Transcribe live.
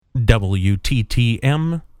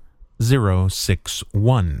WTTM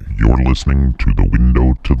 061. You're listening to the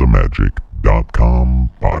WindowToTheMagic.com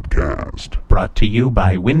podcast. Brought to you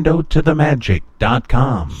by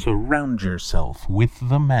WindowToTheMagic.com. Surround yourself with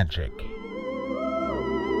the magic.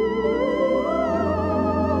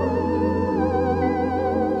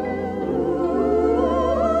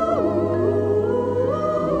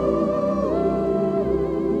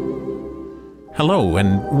 Hello,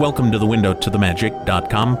 and welcome to the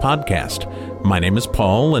WindowToTheMagic.com podcast. My name is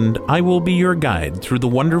Paul, and I will be your guide through the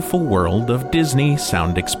wonderful world of Disney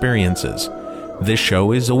sound experiences. This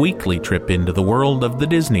show is a weekly trip into the world of the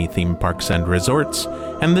Disney theme parks and resorts,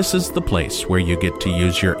 and this is the place where you get to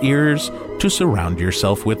use your ears to surround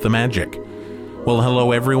yourself with the magic. Well,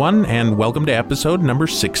 hello everyone, and welcome to episode number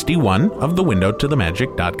 61 of the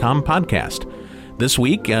WindowToTheMagic.com podcast. This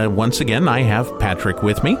week, once again, I have Patrick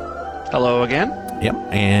with me. Hello again. Yep,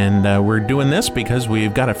 and we're doing this because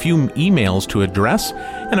we've got a few emails to address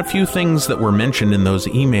and a few things that were mentioned in those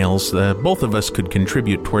emails. Both of us could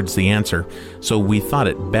contribute towards the answer, so we thought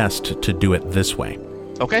it best to do it this way.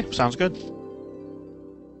 Okay, sounds good.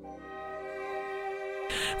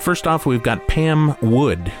 First off, we've got Pam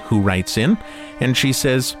Wood, who writes in, and she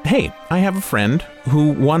says, "Hey, I have a friend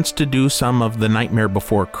who wants to do some of the Nightmare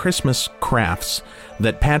Before Christmas crafts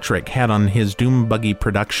that Patrick had on his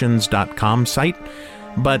DoombuggyProductions.com site,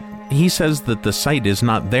 but he says that the site is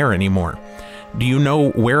not there anymore. Do you know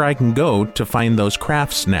where I can go to find those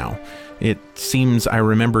crafts now? It seems I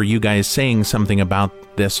remember you guys saying something about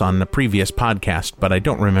this on the previous podcast, but I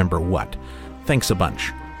don't remember what. Thanks a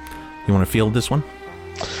bunch." You want to field this one?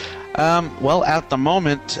 Well, at the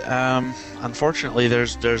moment, unfortunately,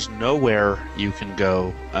 there's nowhere you can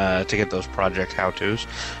go to get those project how-tos.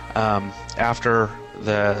 After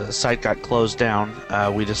the site got closed down,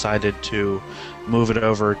 we decided to move it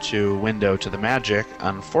over to WindowToTheMagic.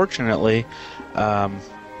 Unfortunately,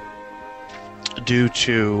 due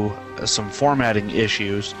to some formatting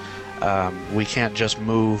issues, we can't just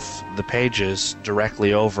move the pages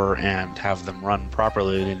directly over and have them run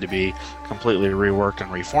properly. They need to be completely reworked and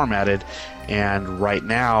reformatted, and right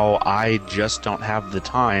now I just don't have the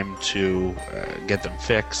time to get them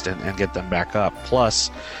fixed and get them back up. Plus,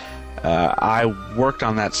 I worked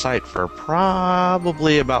on that site for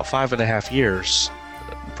probably about 5.5 years,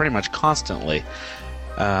 pretty much constantly.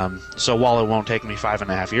 So while it won't take me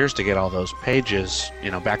 5.5 years to get all those pages,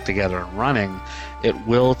 back together and running, it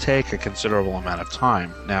will take a considerable amount of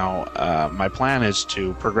time. Now, my plan is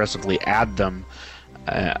to progressively add them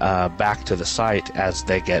back to the site as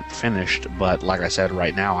they get finished, but like I said,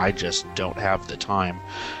 right now I just don't have the time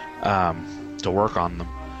to work on them.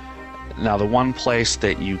 Now, the one place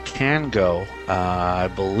that you can go, I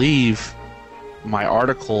believe my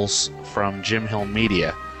articles from Jim Hill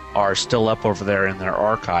Media are still up over there in their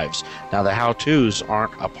archives. Now, the how-tos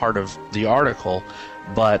aren't a part of the article,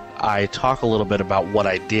 but I talk a little bit about what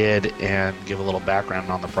I did and give a little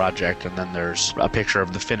background on the project, and then there's a picture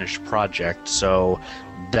of the finished project. So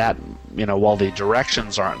that, while the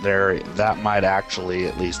directions aren't there, that might actually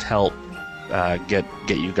at least help get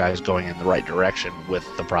you guys going in the right direction with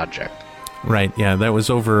the project. Right, yeah, that was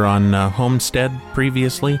over on Homestead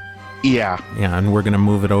previously. Yeah, and we're going to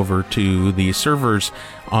move it over to the servers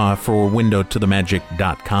for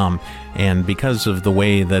WindowToTheMagic.com. And because of the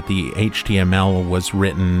way that the HTML was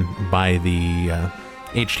written by the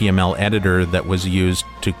HTML editor that was used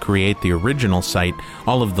to create the original site,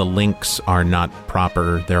 all of the links are not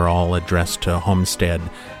proper. They're all addressed to Homestead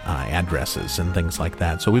addresses and things like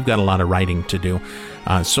that. So we've got a lot of writing to do.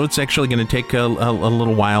 So it's actually going to take a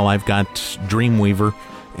little while. I've got Dreamweaver,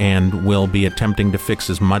 and will be attempting to fix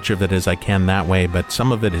as much of it as I can that way, but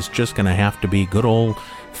some of it is just going to have to be good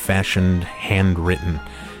old-fashioned handwritten,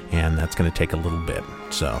 and that's going to take a little bit.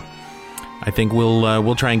 So I think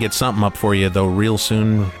we'll try and get something up for you, though, real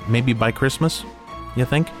soon, maybe by Christmas, you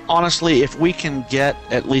think? Honestly, if we can get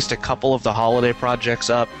at least a couple of the holiday projects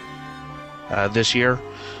up this year,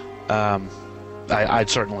 I'd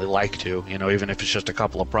certainly like to, even if it's just a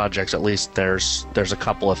couple of projects, at least there's a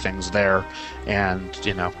couple of things there, and,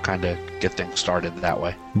 kind of get things started that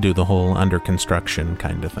way. Do the whole under construction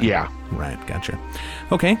kind of thing. Yeah. Right, gotcha.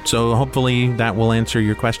 Okay, so hopefully that will answer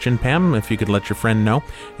your question, Pam, if you could let your friend know,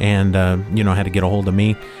 and you know how to get a hold of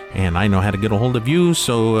me, and I know how to get a hold of you,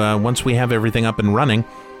 so once we have everything up and running,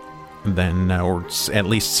 then, or at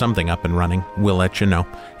least something up and running, we'll let you know.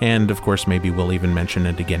 And, of course, maybe we'll even mention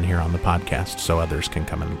it again here on the podcast so others can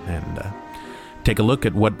come in and take a look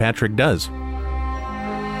at what Patrick does.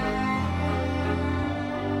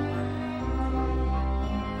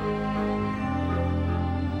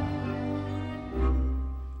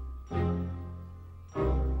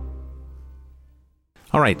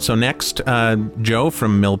 All right, so next, Joe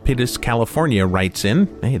from Milpitas, California writes in.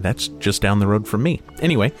 Hey, that's just down the road from me.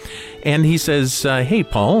 Anyway, and he says, hey,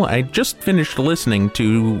 Paul, I just finished listening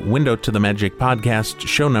to Window to the Magic podcast,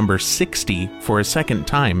 show number 60, for a second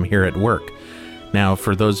time here at work. Now,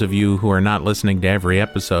 for those of you who are not listening to every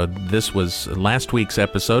episode, this was last week's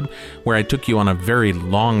episode where I took you on a very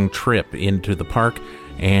long trip into the park,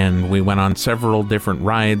 and we went on several different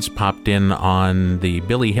rides, popped in on the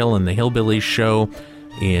Billy Hill and the Hillbillies show,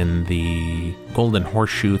 in the Golden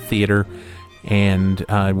Horseshoe Theater, and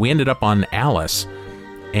we ended up on Alice.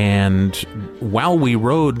 And while we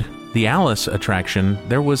rode the Alice attraction,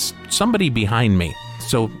 there was somebody behind me.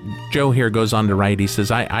 So Joe here goes on to write, he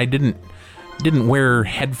says, I didn't wear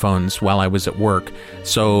headphones while I was at work,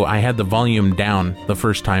 so I had the volume down the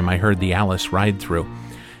first time I heard the Alice ride through.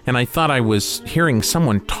 And I thought I was hearing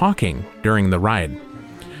someone talking during the ride.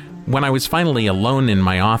 When I was finally alone in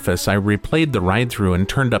my office, I replayed the ride-through and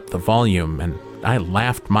turned up the volume, and I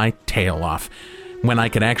laughed my tail off when I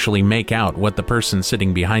could actually make out what the person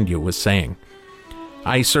sitting behind you was saying.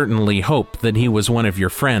 I certainly hope that he was one of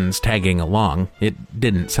your friends tagging along. It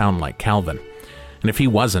didn't sound like Calvin. And if he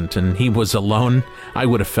wasn't, and he was alone, I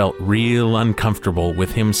would have felt real uncomfortable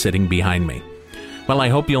with him sitting behind me. Well, I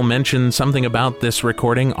hope you'll mention something about this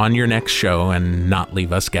recording on your next show and not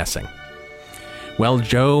leave us guessing. Well,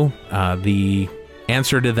 Joe, the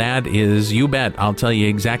answer to that is you bet. I'll tell you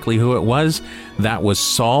exactly who it was. That was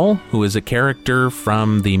Saul, who is a character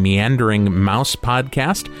from the Meandering Mouse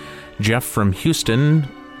podcast. Jeff from Houston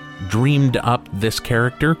dreamed up this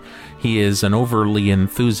character. He is an overly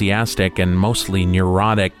enthusiastic and mostly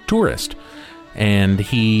neurotic tourist, and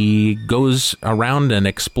he goes around and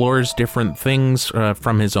explores different things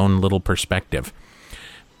from his own little perspective.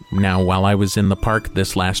 Now, while I was in the park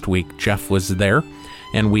this last week, Jeff was there,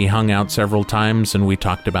 and we hung out several times, and we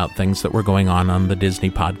talked about things that were going on the Disney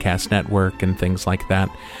Podcast Network and things like that.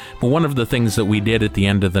 But one of the things that we did at the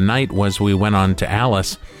end of the night was we went on to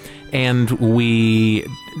Alice, and we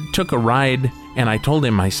took a ride, and I told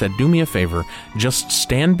him, I said, do me a favor, just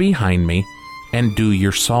stand behind me and do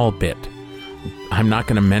your Saul bit. I'm not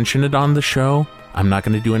going to mention it on the show. I'm not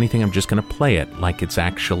going to do anything. I'm just going to play it like it's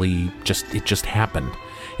actually it just happened.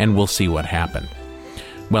 And we'll see what happened.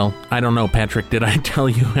 Well, I don't know, Patrick, did I tell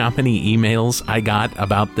you how many emails I got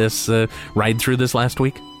about this ride through this last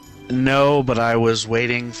week? No, but I was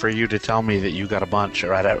waiting for you to tell me that you got a bunch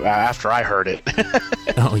right after I heard it.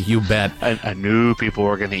 Oh, you bet. I knew people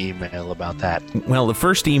were going to email about that. Well, the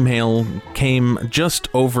first email came just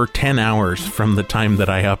over 10 hours from the time that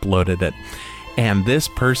I uploaded it. And this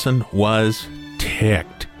person was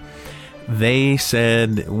ticked. They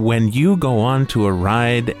said, when you go on to a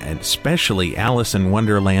ride, especially Alice in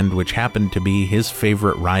Wonderland, which happened to be his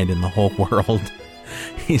favorite ride in the whole world,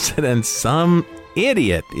 he said, and some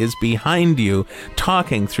idiot is behind you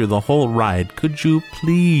talking through the whole ride, could you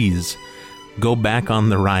please go back on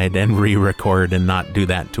the ride and re-record and not do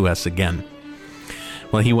that to us again?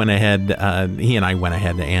 Well, he and I went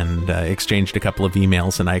ahead and exchanged a couple of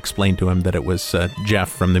emails, and I explained to him that it was Jeff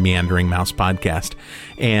from the Meandering Mouse podcast,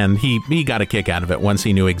 and he got a kick out of it once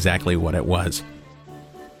he knew exactly what it was.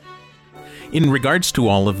 In regards to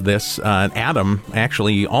all of this, Adam,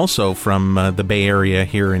 actually also from the Bay Area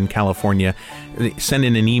here in California, sent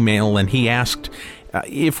in an email, and he asked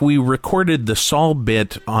if we recorded the Saul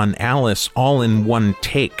bit on Alice all in one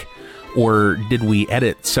take, or did we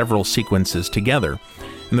edit several sequences together?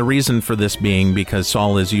 And the reason for this being because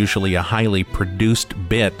Saul is usually a highly produced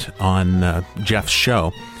bit on Jeff's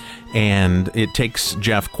show, and it takes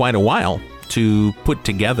Jeff quite a while to put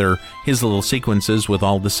together his little sequences with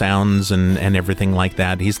all the sounds and everything like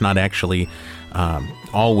that. He's not actually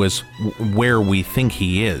always where we think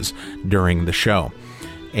he is during the show.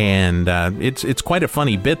 And it's quite a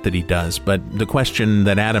funny bit that he does, but the question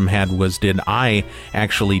that Adam had was, did I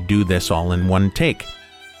actually do this all in one take?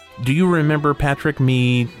 Do you remember, Patrick,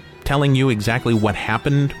 me telling you exactly what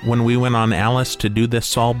happened when we went on Alice to do this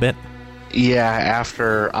Saul bit? Yeah,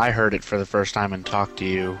 after I heard it for the first time and talked to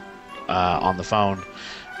you on the phone,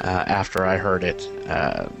 after I heard it,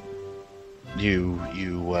 you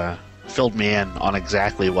filled me in on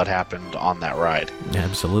exactly what happened on that ride.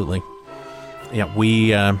 Absolutely. Yeah,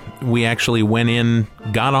 we actually went in,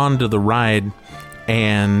 got onto the ride,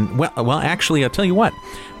 and well, actually, I'll tell you what.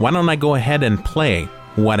 Why don't I go ahead and play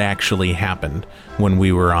what actually happened when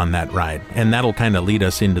we were on that ride, and that'll kind of lead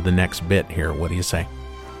us into the next bit here. What do you say?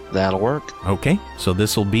 That'll work. Okay, so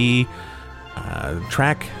this will be a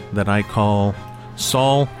track that I call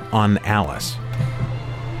Saul on Alice.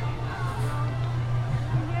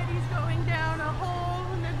 He's going down a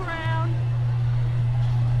hole in the ground.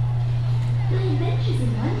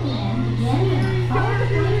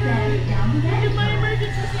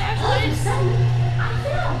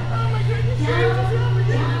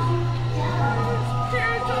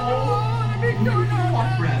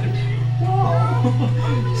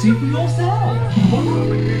 See for yourself.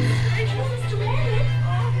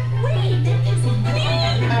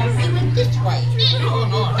 It went this way. Oh,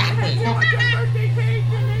 no, that way. No.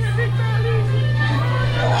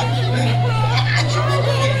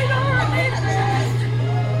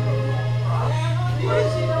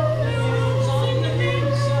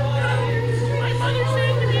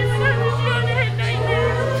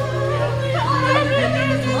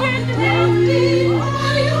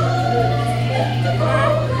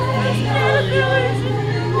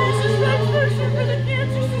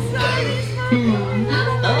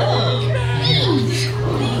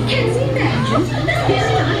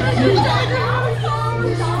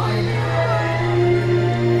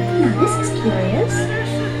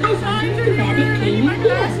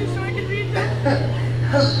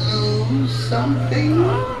 Hello, something?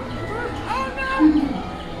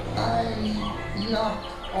 I'm not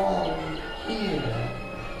all here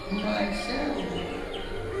myself.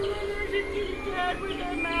 There's a cute cat with a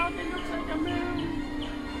mouth that looks like a moon.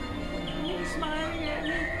 He's smiling at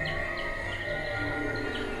me.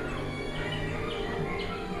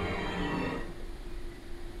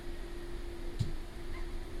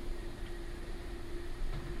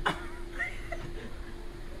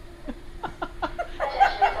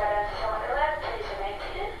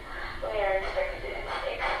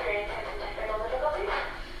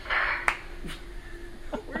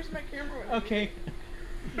 Okay.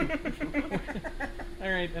 All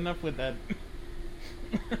right, enough with that.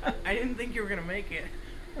 I didn't think you were gonna make it.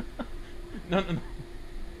 No.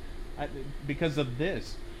 Because of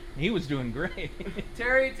this. He was doing great.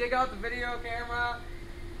 Terry, take out the video camera.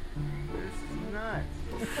 This is nuts.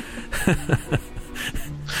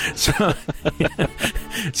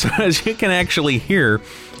 So as you can actually hear,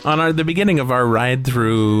 on the beginning of our ride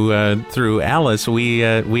through Alice, we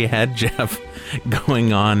had Jeff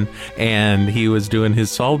going on, and he was doing his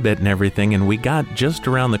saw bit and everything, and we got just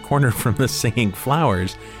around the corner from the singing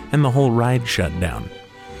flowers, and the whole ride shut down.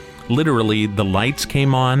 Literally, the lights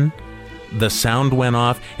came on, the sound went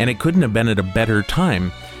off, and it couldn't have been at a better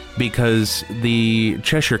time, because the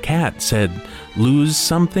Cheshire Cat said, "Lose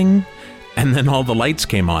something?" And then all the lights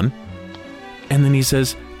came on, and then he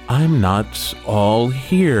says, "I'm not all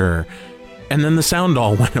here." And then the sound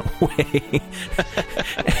all went away.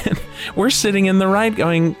 And we're sitting in the ride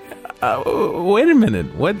going, wait a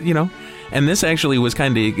minute, what, you know? And this actually was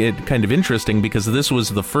kind of interesting, because this was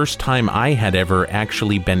the first time I had ever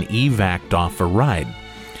actually been evac'd off a ride.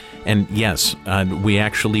 And yes, we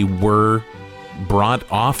actually were brought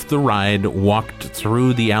off the ride, walked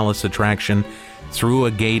through the Alice attraction, through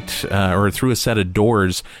a gate or through a set of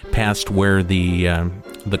doors past where the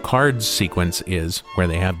cards sequence is, where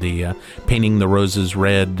they have the painting the roses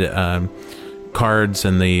red cards,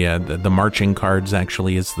 and the marching cards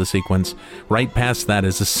actually is the sequence. Right past that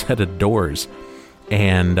is a set of doors,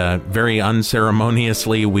 and very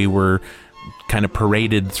unceremoniously we were kind of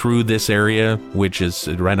paraded through this area, which is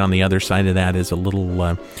right on the other side of that is a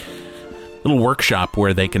little workshop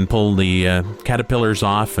where they can pull the caterpillars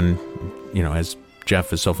off and, you know, as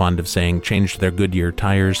Jeff is so fond of saying, change their Goodyear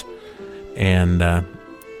tires. And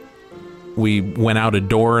we went out a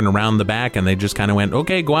door and around the back, and they just kind of went,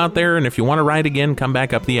 okay, go out there, and if you want to ride again, come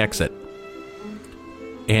back up the exit.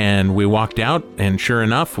 And we walked out, and sure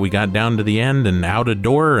enough, we got down to the end and out a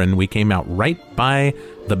door, and we came out right by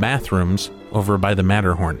the bathrooms over by the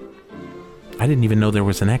Matterhorn. I didn't even know there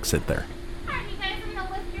was an exit there. Alright, you guys, I'm gonna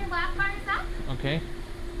lift your lap bars up. Okay.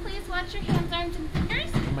 Please watch your hands, arms, and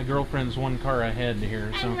fingers. My girlfriend's one car ahead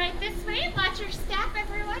here, so. And right this way. Watch your step,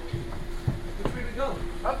 everyone. Which way to go?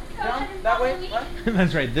 Up, Go down, ahead and that way, follow me. left?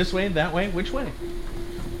 That's right. This way, that way, which way?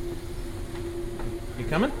 You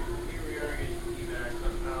coming?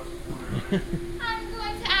 I'm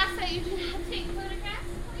going to ask that you do not take photographs,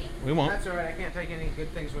 please. We won't. That's alright, I can't take any good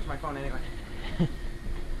things with my phone anyway.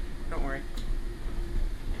 Don't worry.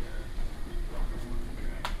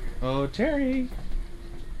 Oh, Terry.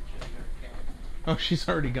 Oh, she's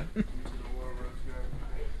already gone.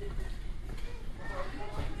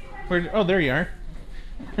 Where? Oh, there you are.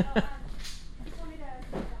 Okay.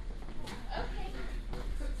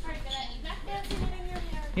 Alright, gonna eat back there, put it in your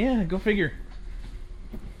hair. Yeah, go figure.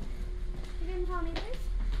 You didn't tell me this?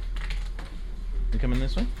 You coming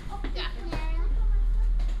this way? Oh, yeah.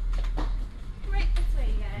 Right this way,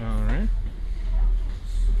 you guys. All right.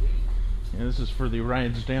 Yeah, this is for the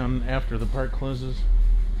rides down after the park closes.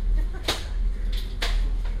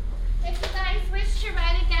 If you guys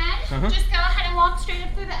just go ahead and walk straight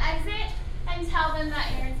up through the exit and tell them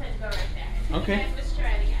that Aaron said to go right there. If Okay. you guys wish to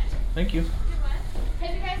ride again. Thank you. Do what?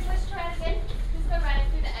 If you guys wish to ride again, just go right up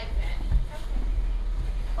through the exit.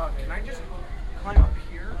 Okay, can I just climb up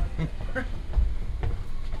here?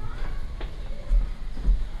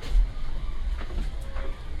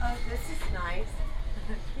 Oh, this is nice.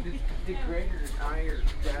 Did Greg or I or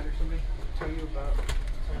Dad or somebody tell you about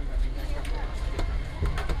something that we have?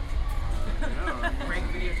 No. Greg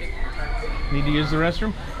videotaped your time. Need to use the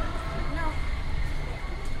restroom? No.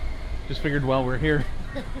 Just figured while we're here.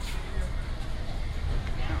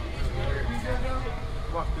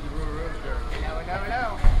 Walk through the rural roads there.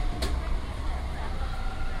 Hello.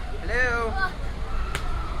 Hello.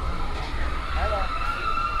 Hello.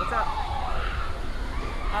 What's up?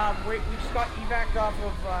 We just got evac'd off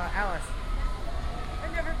of Alice.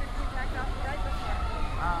 I've never been kicked off the ride before.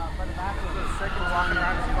 By the back of the circle walking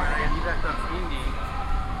around to find out evac'd off Indy.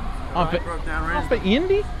 Off Ride broke down right of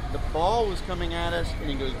Indy? The ball was coming at us, and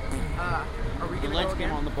he goes. Are we The gonna lights go came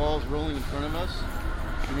again? on. The ball's rolling in front of us,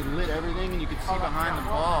 and it lit everything, and you could see behind the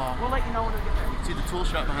ball. We'll let you know when we get there. You could see the tool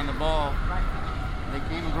shop behind the ball. They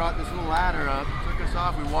came and brought this little ladder up, took us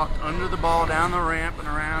off. We walked under the ball, down the ramp, and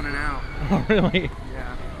around and out. Oh, really?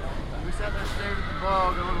 Yeah. We sat there and stared at the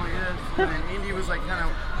ball, going like this, and then Indy was like kind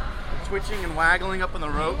of twitching and waggling up on the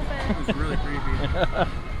rope. It was really creepy. But,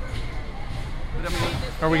 I mean,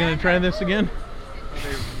 Are we going to try this again?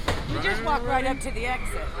 You just walk right up to the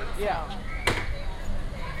exit. Yeah.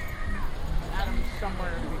 Adam's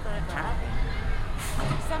somewhere.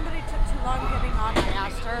 Somebody took too long getting on. I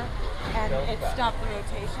asked her, and it stopped the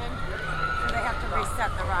rotation. So they have to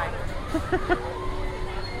reset the ride.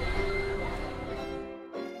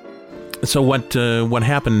 So what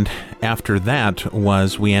happened after that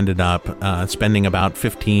was we ended up spending about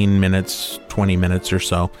 15 minutes, 20 minutes or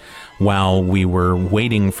so while we were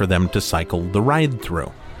waiting for them to cycle the ride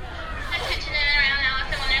through. Attention in and around Alice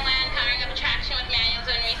in Wonderland, powering up attraction with manual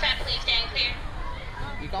zone reset. Please stand clear.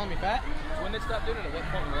 You calling me fat? When they stopped doing it, at what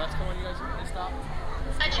point? When the last one you guys stopped?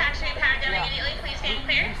 Attraction powered down immediately. Please stand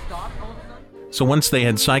clear. Stopped all of a sudden? So once they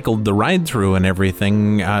had cycled the ride through and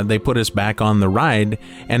everything, they put us back on the ride,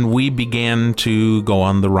 and we began to go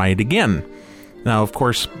on the ride again. Now, of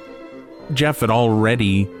course, Jeff had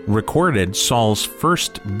already recorded Saul's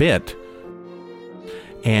first bit,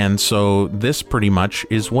 and so this pretty much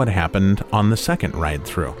is what happened on the second ride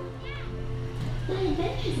through. My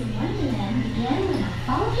adventures in Wonderland began when I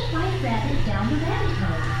followed the white rabbit down the rabbit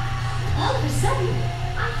hole. All of a sudden,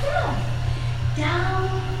 I fell. Down,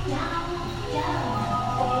 down, down.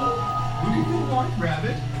 Look at the white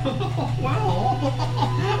rabbit. Well,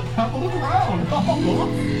 have a look around.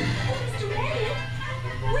 Mr. Rabbit,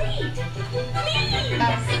 wait. Please.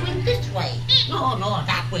 They went this way. No,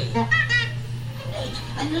 that way. Wait,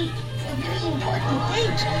 I need a very important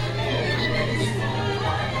date.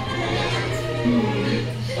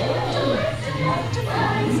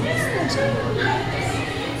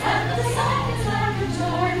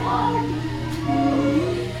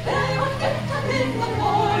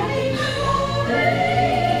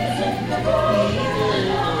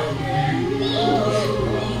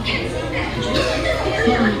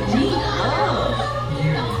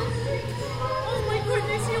 Oh my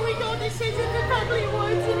goodness, here we go. This isn't the Beverly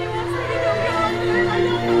Woods, and he wants me to go down there. I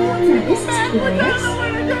don't know what's Now, this is backwards. I don't know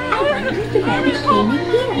where to go. I wonder if the rabbit came in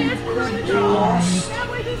here. That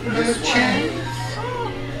way he's gonna There's a chance.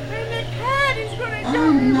 Oh, and the cat is gonna tell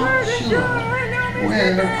I'm me not where to sure go. Now, Mr.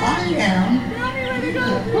 where Cat, I am. tell me where to go.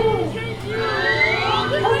 Thank you.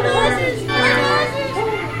 My glasses.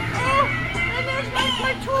 Oh, and there's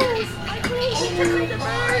my tools. My tools. He took me to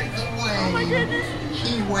bed. Oh my goodness.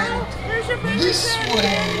 He went There's your baby this cat. way.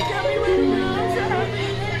 Tell me where to go. I'm so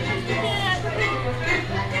happy.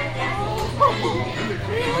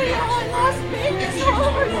 Really? Oh, I lost baby's hold.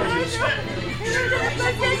 I know. And I'm gonna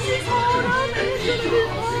put Betsy's hold on me. It's gonna be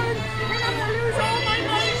fun. And I'm gonna lose all my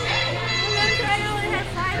money. And then I only have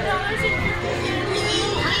 $5.50.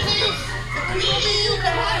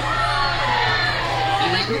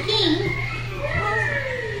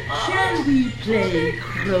 Shall we play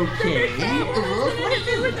croquet?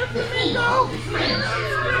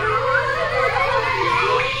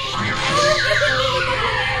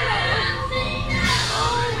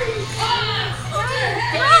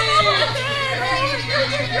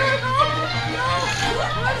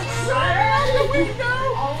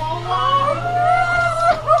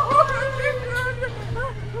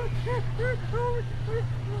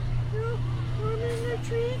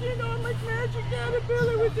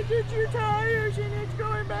 With the ditcher tires, and it's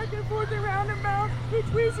going back and forth around and round. It's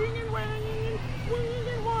whizzing and wanging and winging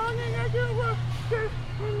and wonging. I don't know.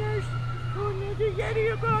 And there's daddy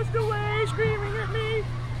across the way screaming at me.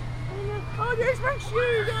 And, oh, there's my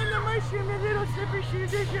shoes on the mushroom, the little slipper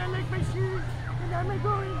shoes. They sound like my shoes. And I'm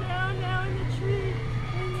going down now in the tree.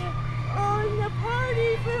 And the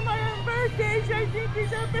party for my birthdays, I think,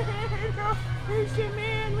 is up ahead. Oh, there's a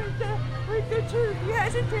man with the tooth. He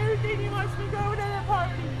has a tooth and he wants me to go to the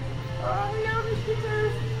party. Oh, hello, Mr.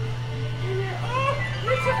 Tooth. Oh,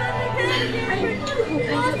 Mr.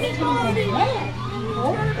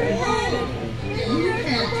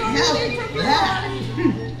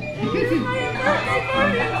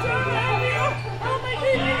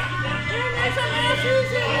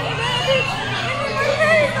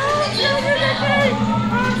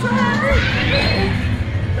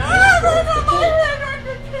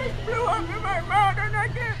 blew up in my mouth and I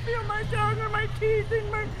can't feel my tongue or my teeth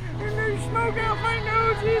and there's smoke out my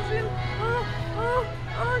noses and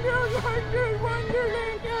no,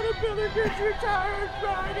 Wonderland Caterpillar gets retired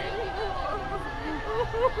Friday.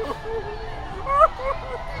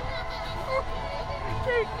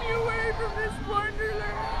 Take me away from this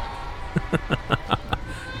Wonderland.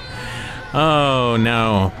 Oh,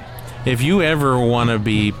 no. If you ever want to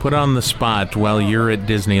be put on the spot while you're at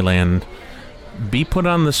Disneyland, be put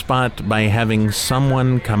on the spot by having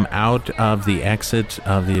someone come out of the exit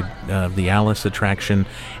of the Alice attraction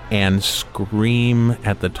and scream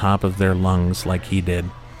at the top of their lungs like he did.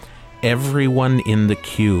 Everyone in the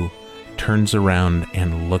queue turns around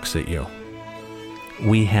and looks at you.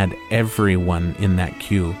 We had everyone in that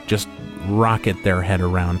queue just rocket their head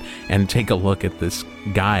around and take a look at this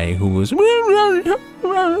guy who was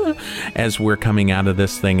as we're coming out of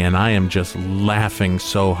this thing, and I am just laughing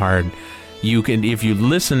so hard. You can, if you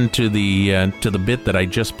listen to the bit that I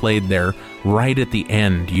just played there, right at the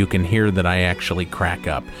end, you can hear that I actually crack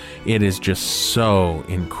up. It is just so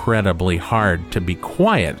incredibly hard to be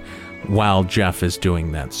quiet while Jeff is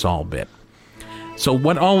doing that Saul bit. So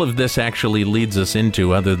what all of this actually leads us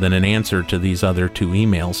into, other than an answer to these other two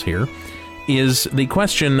emails here, is the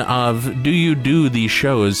question of, do you do these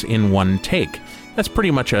shows in one take? That's pretty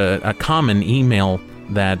much a common email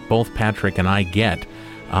that both Patrick and I get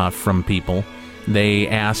from people. They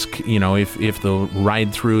ask, if the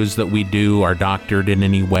ride-throughs that we do are doctored in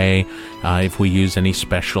any way, if we use any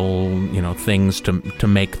special, things to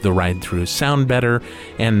make the ride-throughs sound better,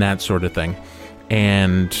 and that sort of thing.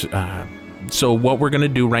 And so what we're going to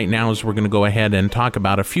do right now is we're going to go ahead and talk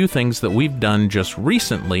about a few things that we've done just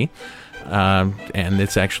recently, and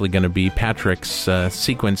it's actually going to be Patrick's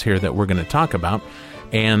sequence here that we're going to talk about.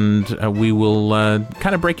 And we will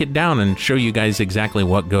kind of break it down and show you guys exactly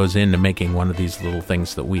what goes into making one of these little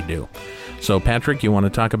things that we do. So, Patrick, you want to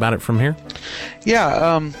talk about it from here?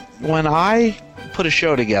 Yeah, when I put a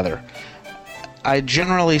show together, I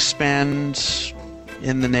generally spend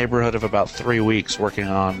in the neighborhood of about 3 weeks working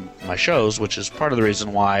on my shows, which is part of the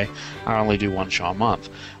reason why I only do one show a month.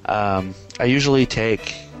 I usually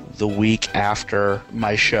take the week after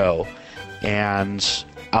my show and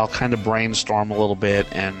I'll kind of brainstorm a little bit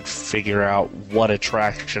and figure out what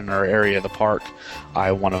attraction or area of the park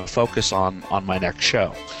I want to focus on my next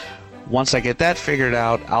show. Once I get that figured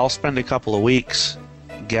out, I'll spend a couple of weeks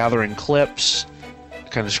gathering clips,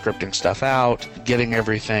 kind of scripting stuff out, getting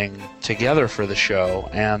everything together for the show,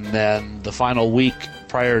 and then the final week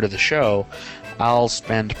prior to the show, I'll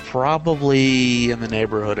spend probably in the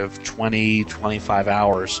neighborhood of 20-25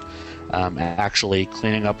 hours actually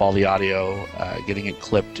cleaning up all the audio, getting it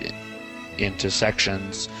clipped into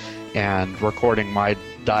sections, and recording my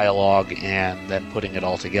dialogue and then putting it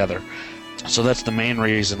all together. So that's the main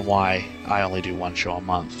reason why I only do one show a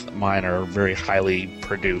month. Mine are very highly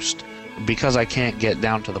produced. Because I can't get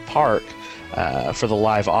down to the park for the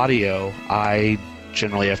live audio, I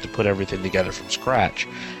generally have to put everything together from scratch.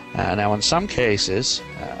 Now in some cases,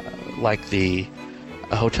 like the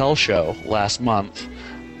hotel show last month,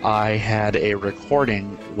 I had a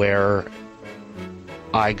recording where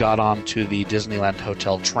I got onto the Disneyland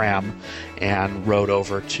Hotel tram and rode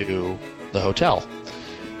over to the hotel.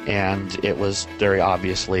 And it was very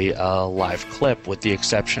obviously a live clip, with the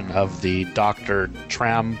exception of the doctored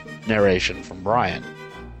tram narration from Brian.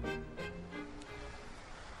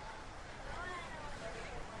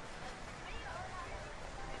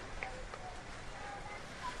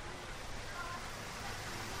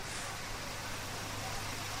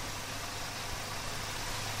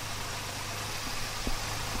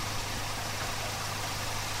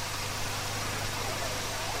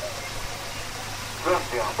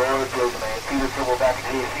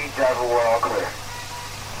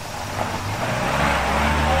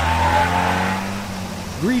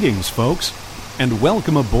 Greetings, folks, and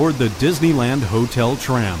welcome aboard the Disneyland Hotel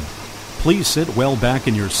Tram, Please sit well back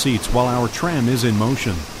in your seats while our tram is in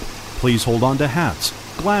motion. Please hold on to hats,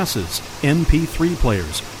 glasses, MP3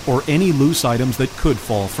 players, or any loose items that could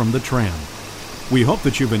fall from the tram. We hope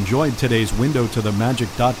that you've enjoyed today's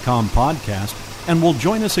WindowToTheMagic.com podcast and will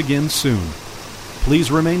join us again soon.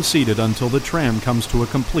 Please remain seated until the tram comes to a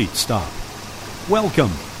complete stop.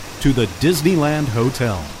 Welcome to the Disneyland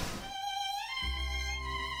Hotel.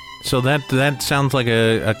 So that sounds like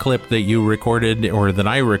a clip that you recorded, or that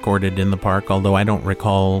I recorded in the park, although I don't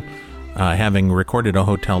recall having recorded a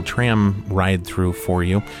hotel tram ride through for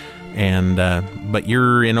you. And but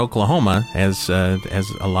you're in Oklahoma, as a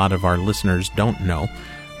lot of our listeners don't know,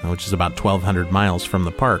 which is about 1,200 miles from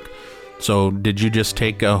the park. So did you just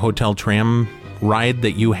take a hotel tram ride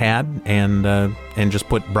that you had and just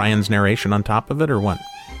put Brian's narration on top of it, or what?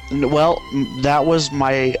 Well, that was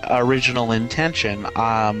my original intention.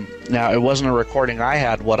 Now, it wasn't a recording I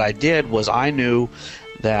had. What I did was I knew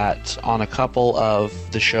that on a couple of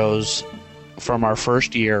the shows from our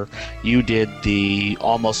first year, you did the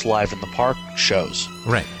Almost Live in the Park shows.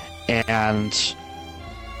 Right. And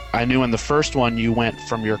I knew in the first one you went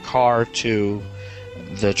from your car to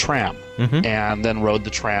the tram, and then rode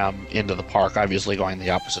the tram into the park, obviously going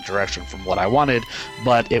the opposite direction from what I wanted,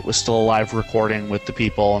 but it was still a live recording with the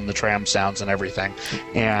people and the tram sounds and everything.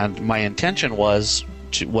 And my intention was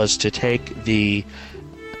to take the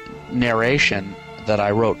narration that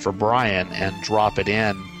I wrote for Brian and drop it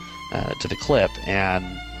in to the clip, and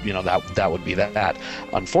that would be that.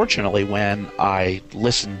 Unfortunately, when I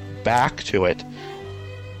listened back to it,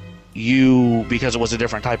 because it was a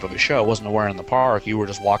different type of a show, it wasn't nowhere in the park, you were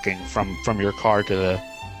just walking from your car to the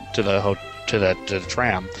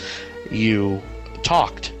tram, you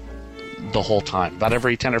talked the whole time. About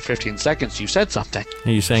every 10 or 15 seconds you said something.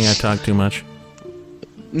 Are you saying I talk too much?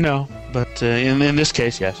 No, but in this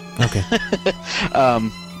case, yes. Okay.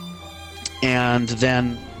 And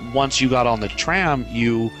then once you got on the tram,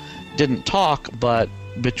 you didn't talk, but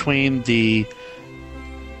between the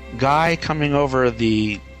guy coming over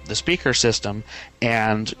the speaker system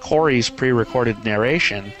and Corey's pre-recorded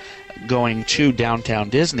narration going to Downtown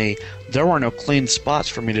Disney, there were no clean spots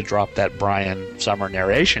for me to drop that Brian Summer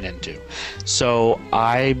narration into. So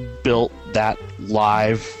I built that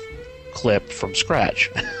live clip from scratch.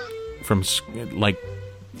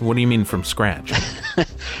 What do you mean from scratch?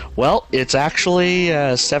 Well, it's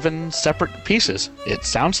actually 7 separate pieces. It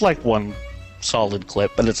sounds like one solid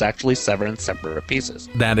clip, but it's actually 7 separate pieces.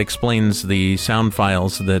 That explains the sound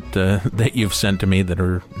files that you've sent to me that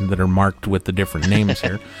are marked with the different names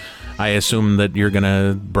here. I assume that you're going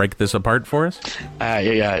to break this apart for us?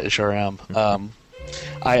 Yeah, I sure am.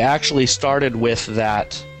 I actually started with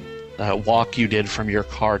that walk you did from your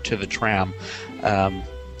car to the tram,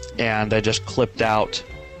 and I just clipped out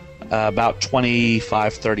about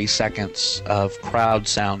 25-30 seconds of crowd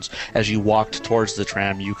sounds. As you walked towards the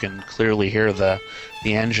tram, you can clearly hear the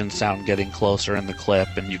engine sound getting closer in the clip,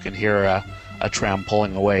 and you can hear a tram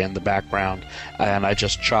pulling away in the background, and I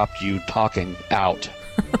just chopped you talking out.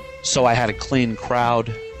 So I had a clean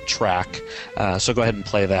crowd track, so go ahead and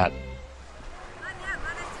play that.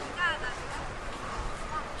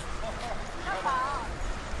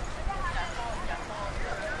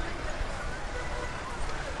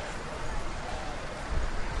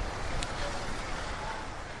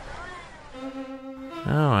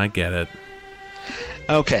 Oh, I get it.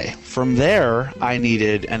 Okay, from there, I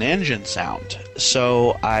needed an engine sound.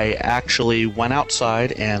 So I actually went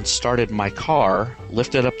outside and started my car,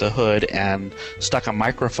 lifted up the hood, and stuck a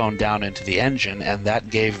microphone down into the engine, and that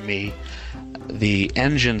gave me the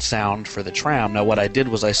engine sound for the tram. Now, what I did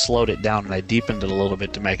was I slowed it down and I deepened it a little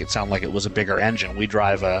bit to make it sound like it was a bigger engine. We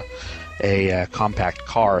drive a compact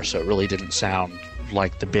car, so it really didn't sound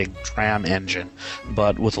like the big tram engine,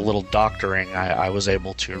 but with a little doctoring, I was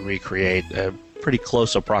able to recreate a pretty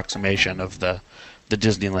close approximation of the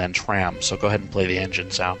Disneyland tram. So go ahead and play the engine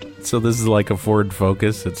sound. So this is like a Ford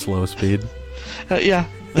Focus at slow speed? Yeah.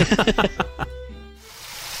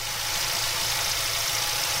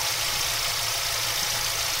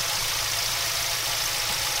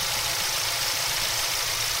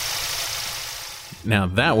 Now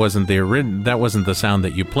that wasn't the sound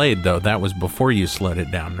that you played, though. That was before you slowed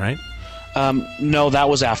it down, right? No, that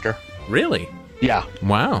was after. Really? Yeah.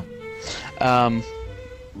 Wow.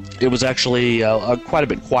 It was actually quite a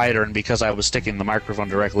bit quieter, and because I was sticking the microphone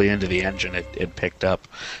directly into the engine, it picked up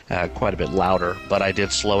quite a bit louder. But I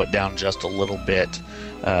did slow it down just a little bit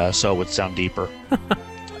so it would sound deeper.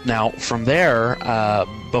 Now, from there,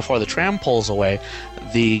 before the tram pulls away,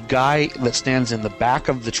 the guy that stands in the back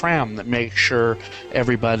of the tram that makes sure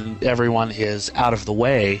everyone is out of the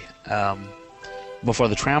way, before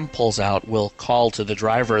the tram pulls out, we'll call to the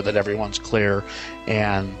driver that everyone's clear,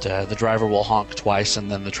 and the driver will honk twice,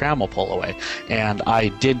 and then the tram will pull away. And I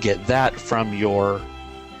did get that from your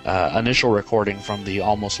initial recording from the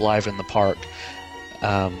Almost Live in the Park.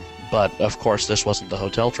 But, of course, this wasn't the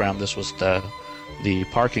hotel tram. This was the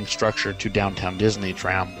parking structure to Downtown Disney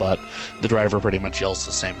tram, but the driver pretty much yells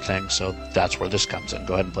the same thing, so that's where this comes in.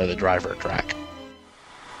 Go ahead and play the driver track.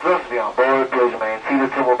 Supposed to be on board, please remain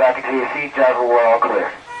seated till we're back into your seat. Driver, we're all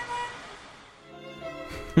clear.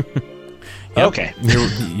 Yep. Okay.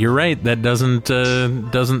 You're right. That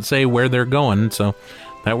doesn't say where they're going, so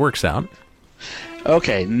that works out.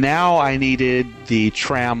 Okay, now I needed the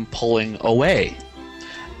tram pulling away.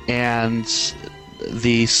 And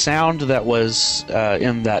the sound that was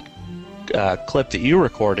in that clip that you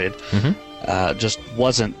recorded just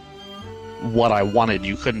wasn't what I wanted.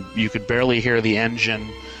 You could barely hear the engine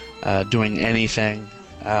doing anything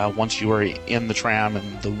once you were in the tram,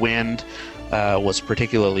 and the wind was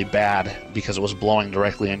particularly bad because it was blowing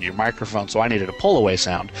directly into your microphone, so I needed a pull-away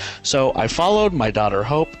sound. So I followed my daughter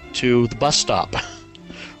Hope to the bus stop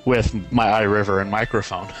with my iRiver and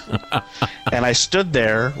microphone. And I stood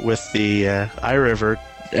there with the iRiver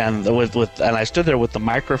and I stood there with the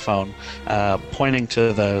microphone pointing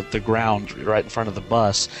to the ground right in front of the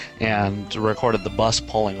bus, and recorded the bus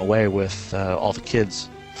pulling away with all the kids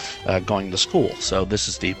going to school. So this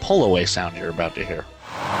is the pull-away sound you're about to hear.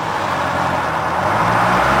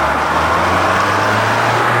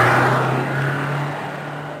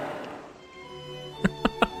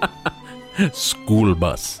 School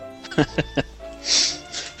bus.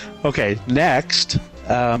 Okay, next,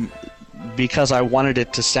 because I wanted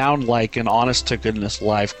it to sound like an honest-to-goodness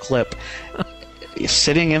live clip,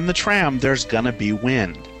 sitting in the tram, there's gonna be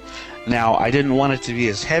wind. Now, I didn't want it to be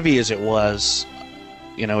as heavy as it was,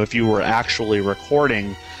 if you were actually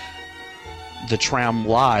recording the tram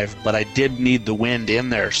live, but I did need the wind in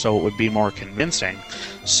there so it would be more convincing.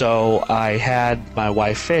 So I had my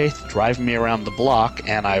wife Faith drive me around the block,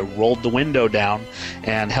 and I rolled the window down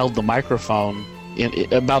and held the microphone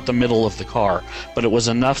in about the middle of the car, but it was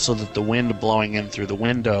enough so that the wind blowing in through the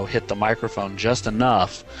window hit the microphone just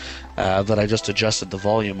enough that I just adjusted the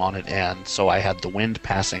volume on it, and so I had the wind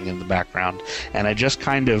passing in the background, and I just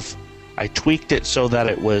I tweaked it so that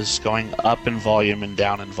it was going up in volume and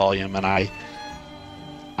down in volume, and I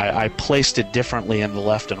placed it differently in the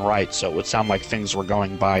left and right so it would sound like things were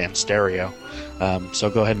going by in stereo. So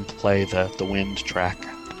go ahead and play the wind track.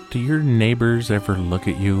 Do your neighbors ever look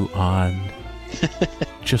at you odd?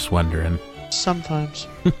 Just wondering. Sometimes.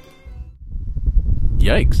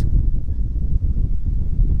 Yikes.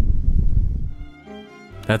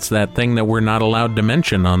 That's that thing that we're not allowed to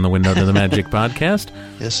mention on the Window to the Magic podcast.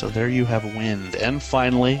 Yes, so there you have wind. And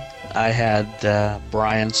finally, I had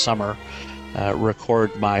Brian Summer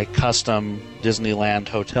record my custom Disneyland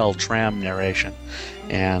Hotel tram narration.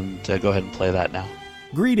 And go ahead and play that now.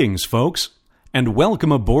 Greetings, folks, and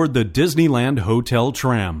welcome aboard the Disneyland Hotel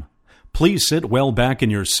tram. Please sit well back in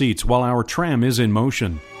your seats while our tram is in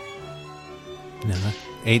motion.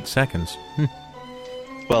 8 seconds.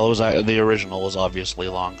 Well, the original was obviously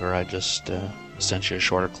longer. I just sent you a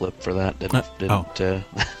shorter clip for that.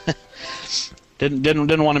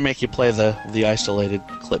 Didn't want to make you play the isolated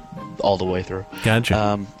clip all the way through.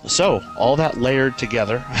 Gotcha. So all that layered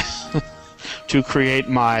together to create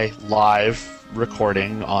my live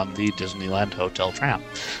recording on the Disneyland Hotel tram.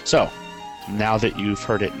 So now that you've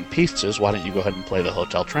heard it in pieces, why don't you go ahead and play the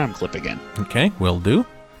hotel tram clip again? Okay, will do.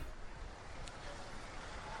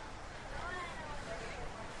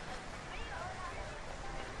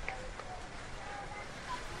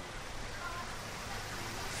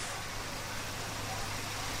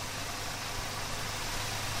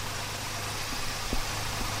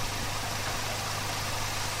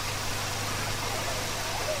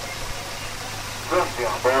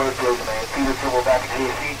 On board, please remain seated till we're back into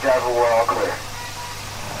your seat. Driver, we're all clear.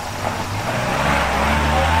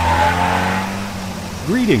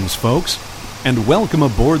 Greetings, folks, and welcome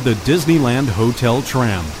aboard the Disneyland Hotel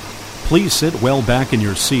tram. Please sit well back in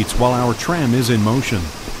your seats while our tram is in motion.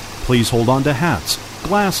 Please hold on to hats,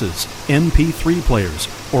 glasses, MP3 players,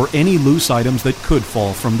 or any loose items that could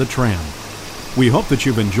fall from the tram. We hope that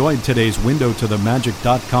you've enjoyed today's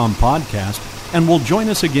WindowToTheMagic.com podcast and will join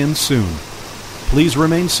us again soon. Please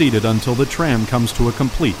remain seated until the tram comes to a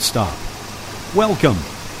complete stop. Welcome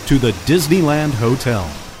to the Disneyland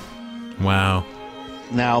Hotel. Wow.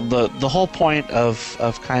 Now, the whole point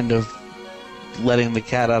of kind of letting the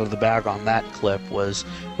cat out of the bag on that clip was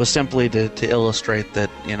simply to illustrate that,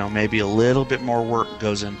 maybe a little bit more work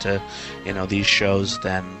goes into, these shows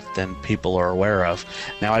than people are aware of.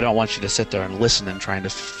 Now, I don't want you to sit there and listen and trying to,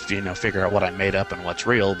 figure out what I made up and what's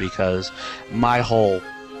real, because my whole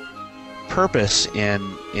purpose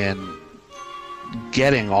in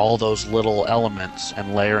getting all those little elements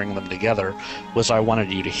and layering them together was I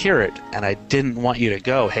wanted you to hear it, and I didn't want you to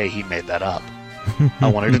go, hey, he made that up. I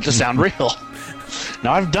wanted it to sound real.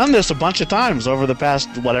 Now, I've done this a bunch of times over the past,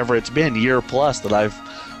 whatever it's been, year plus that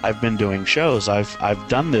I've been doing shows. I've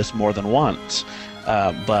done this more than once,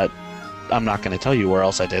 but I'm not going to tell you where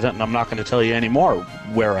else I did it, and I'm not going to tell you anymore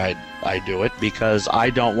where I do it, because I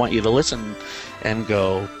don't want you to listen and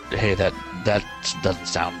go, hey, that doesn't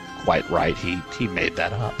sound quite right. He made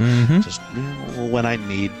that up. Mm-hmm. Just when I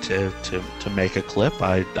need to make a clip,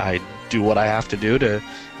 I do what I have to do to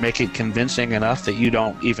make it convincing enough that you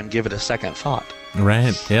don't even give it a second thought.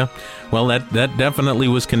 Right, yeah. Well, that definitely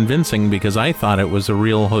was convincing, because I thought it was a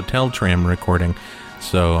real hotel tram recording.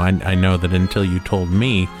 So I know that until you told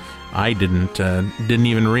me, I didn't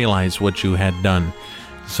even realize what you had done.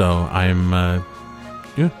 So I'm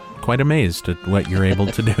quite amazed at what you're able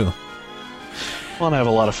to do. Well, and I have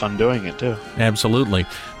a lot of fun doing it, too. Absolutely.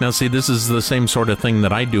 Now, see, this is the same sort of thing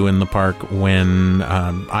that I do in the park when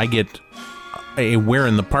I get a Where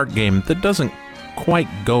in the Park game that doesn't quite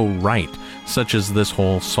go right, such as this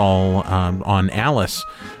whole Saul on Alice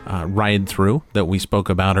ride-through that we spoke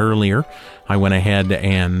about earlier. I went ahead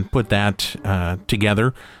and put that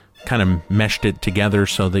together, kind of meshed it together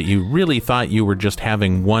so that you really thought you were just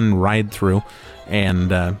having one ride-through,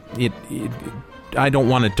 and I don't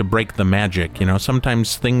want it to break the magic.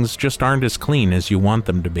 Sometimes things just aren't as clean as you want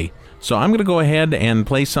them to be. So I'm going to go ahead and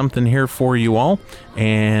play something here for you all,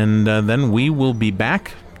 and then we will be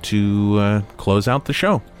back to close out the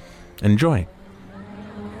show. Enjoy.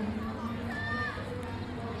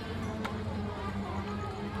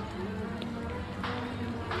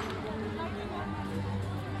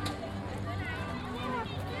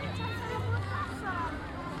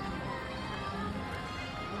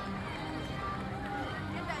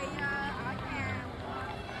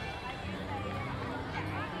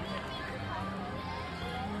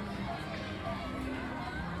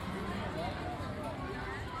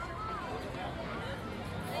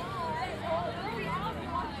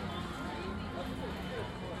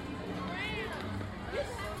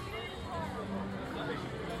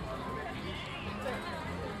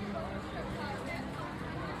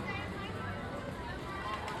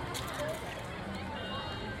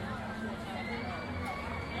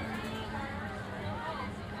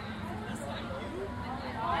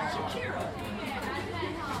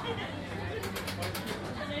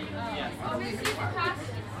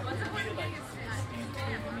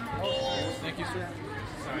 Thank you, sir.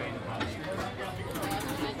 Sorry.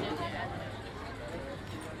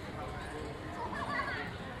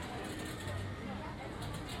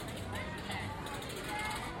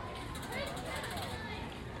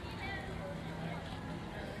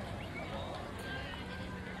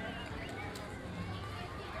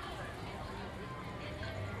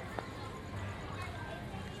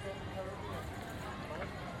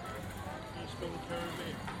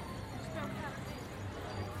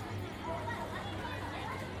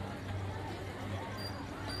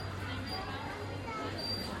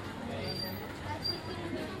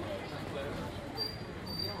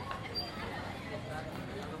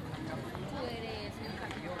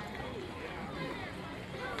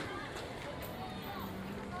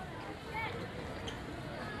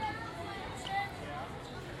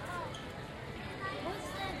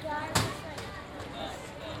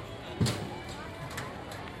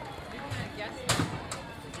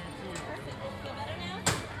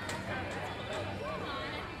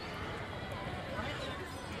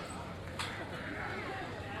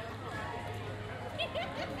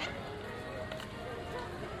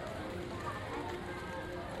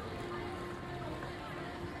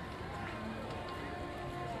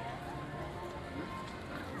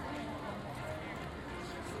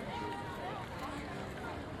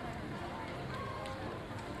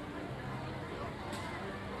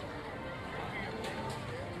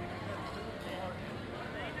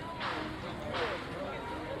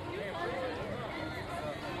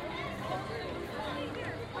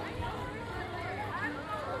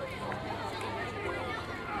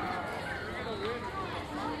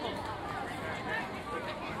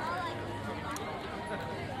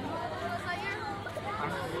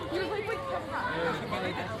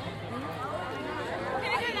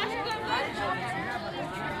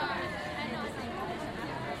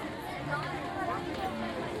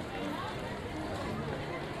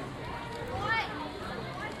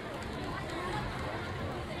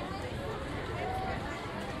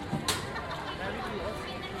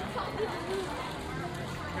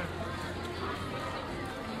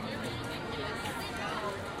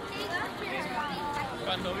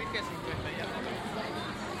 Cuando vi que 50 ya.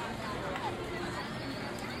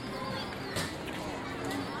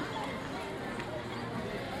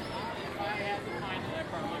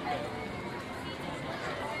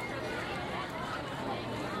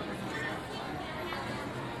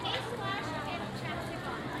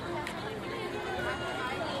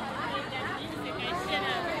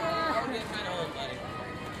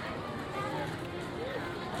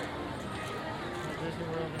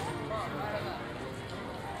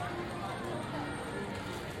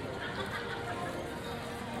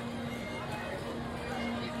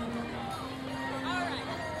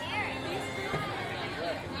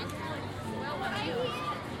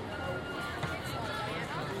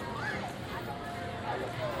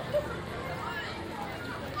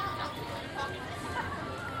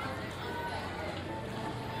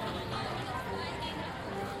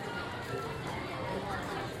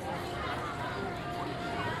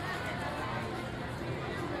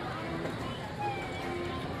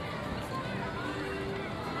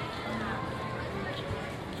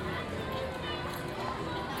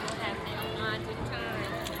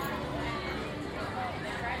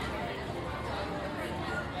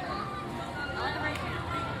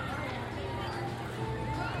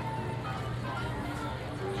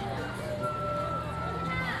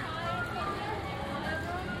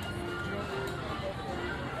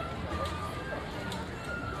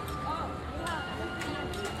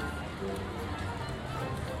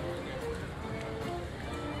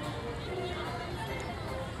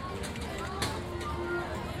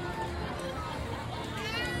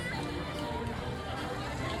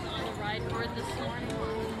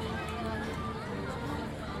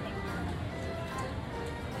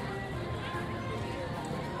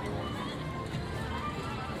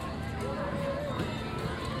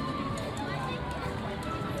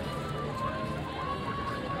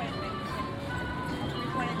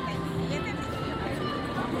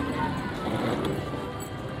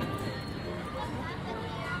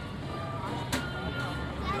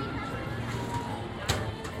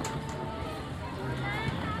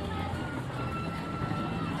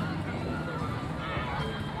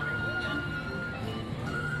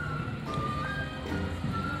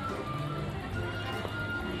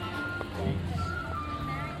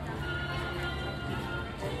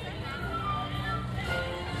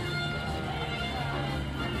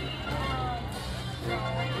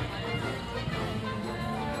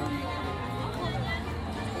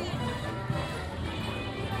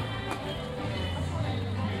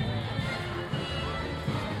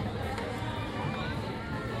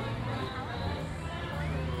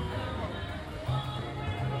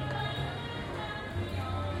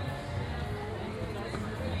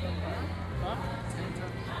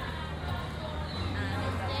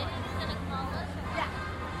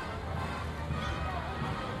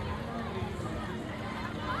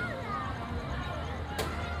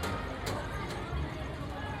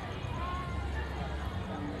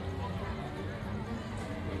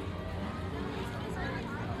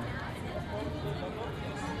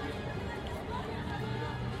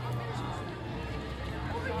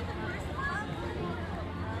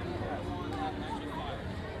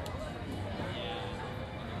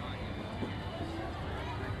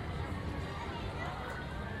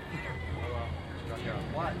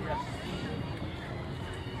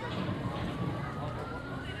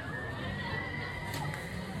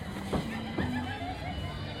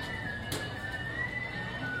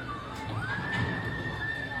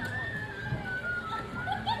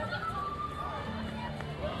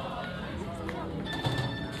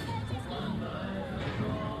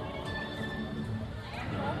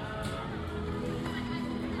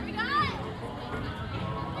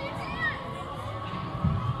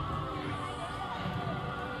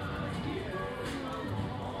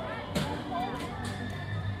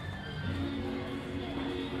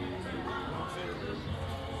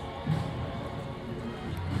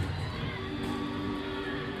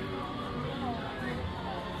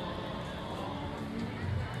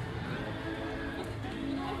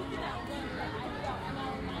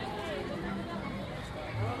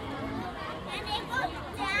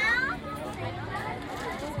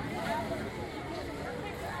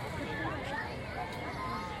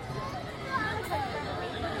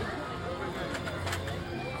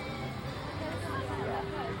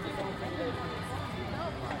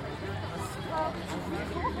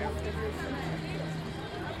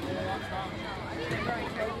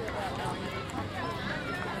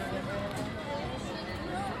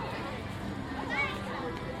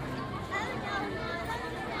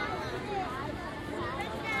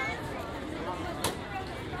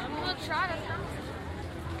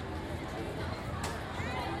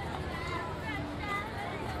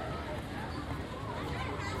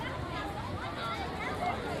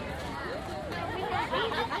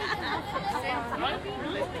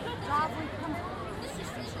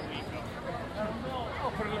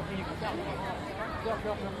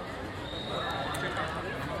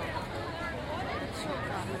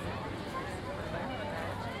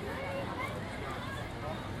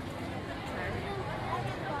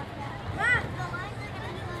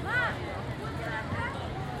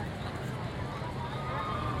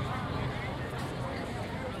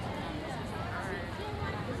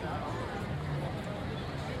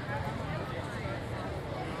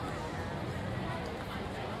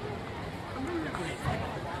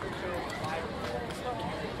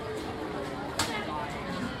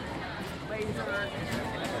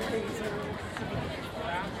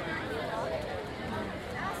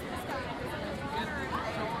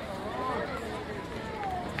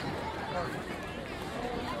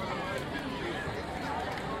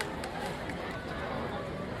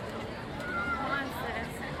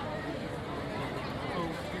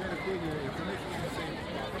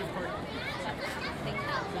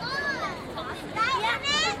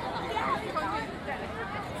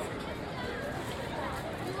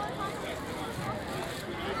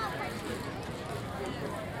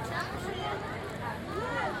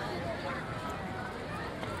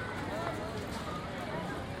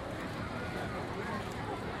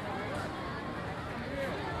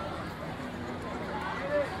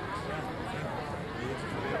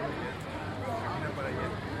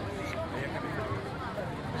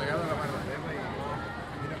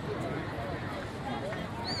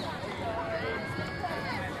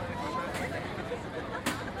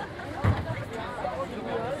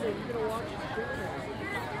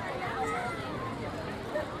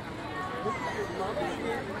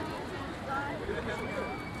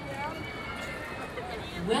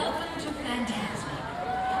 Welcome to Fantasmic.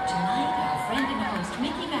 Tonight, our friend and host,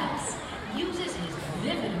 Mickey Mouse, uses his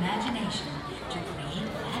vivid imagination to create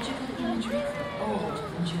magical imagery for all to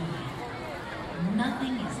enjoy.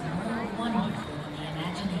 Nothing is more wonderful than the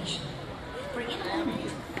imagination. For in a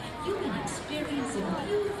moment, you can experience a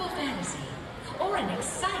beautiful fantasy or an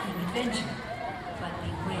exciting adventure. But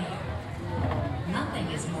beware, nothing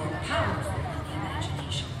is more powerful than the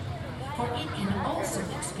imagination. For it can also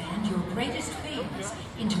expand your greatest fears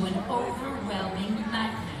into an overwhelming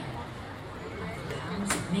nightmare. Are the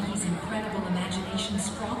powers of Mickey's incredible imagination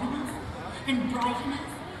strong enough and bright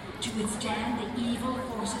enough to withstand the evil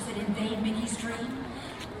forces that invade Mickey's dream?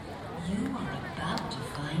 You are about to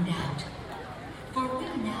find out. For we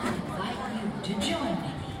now invite you to join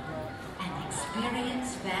Mickey and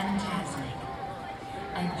experience Fantasmic,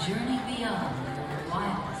 a journey beyond your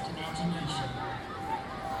wildest imagination.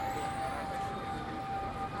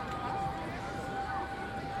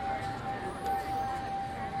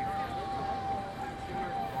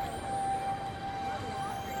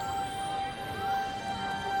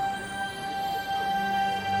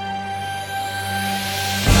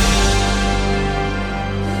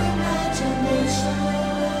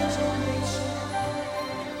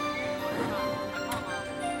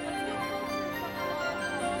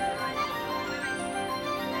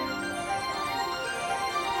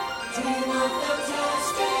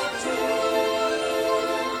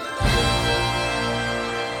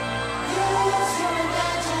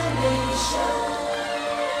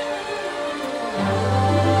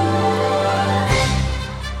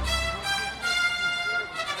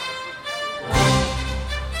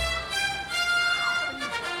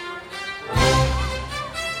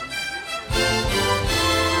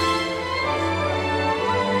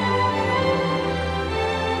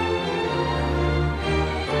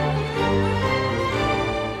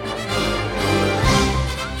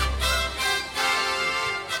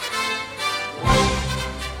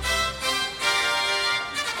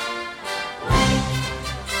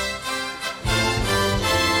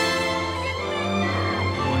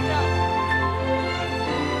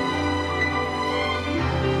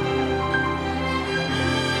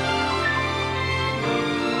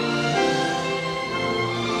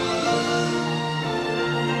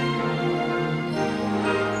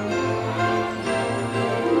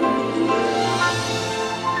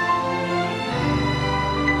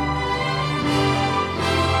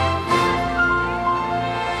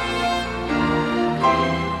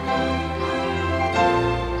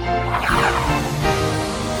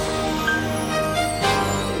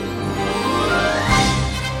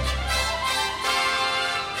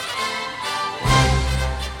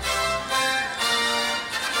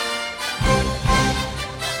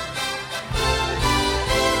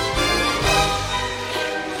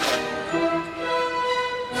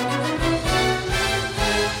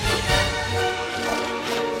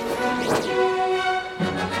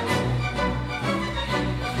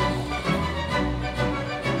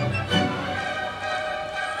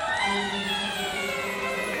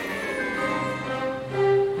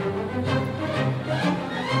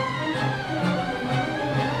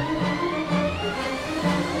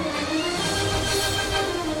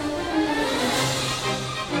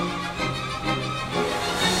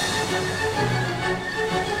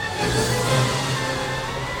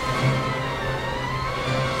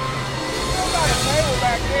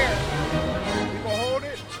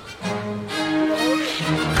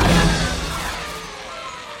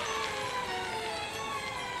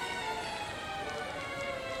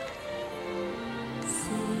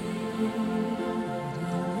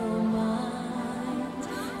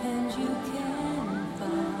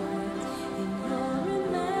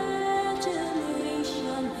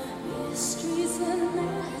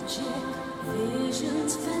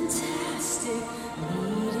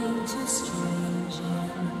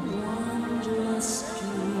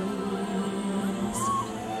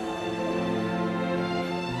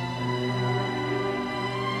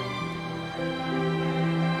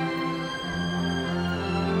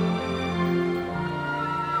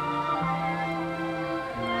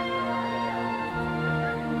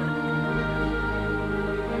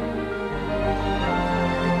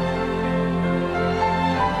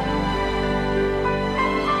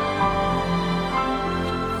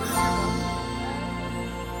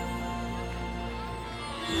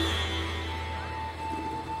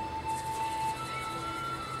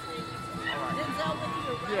 Denzel with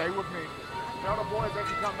you, right? Yeah, he with me. Tell the boys they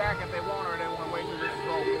can come back if they want or they want to wait till this is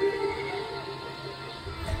over.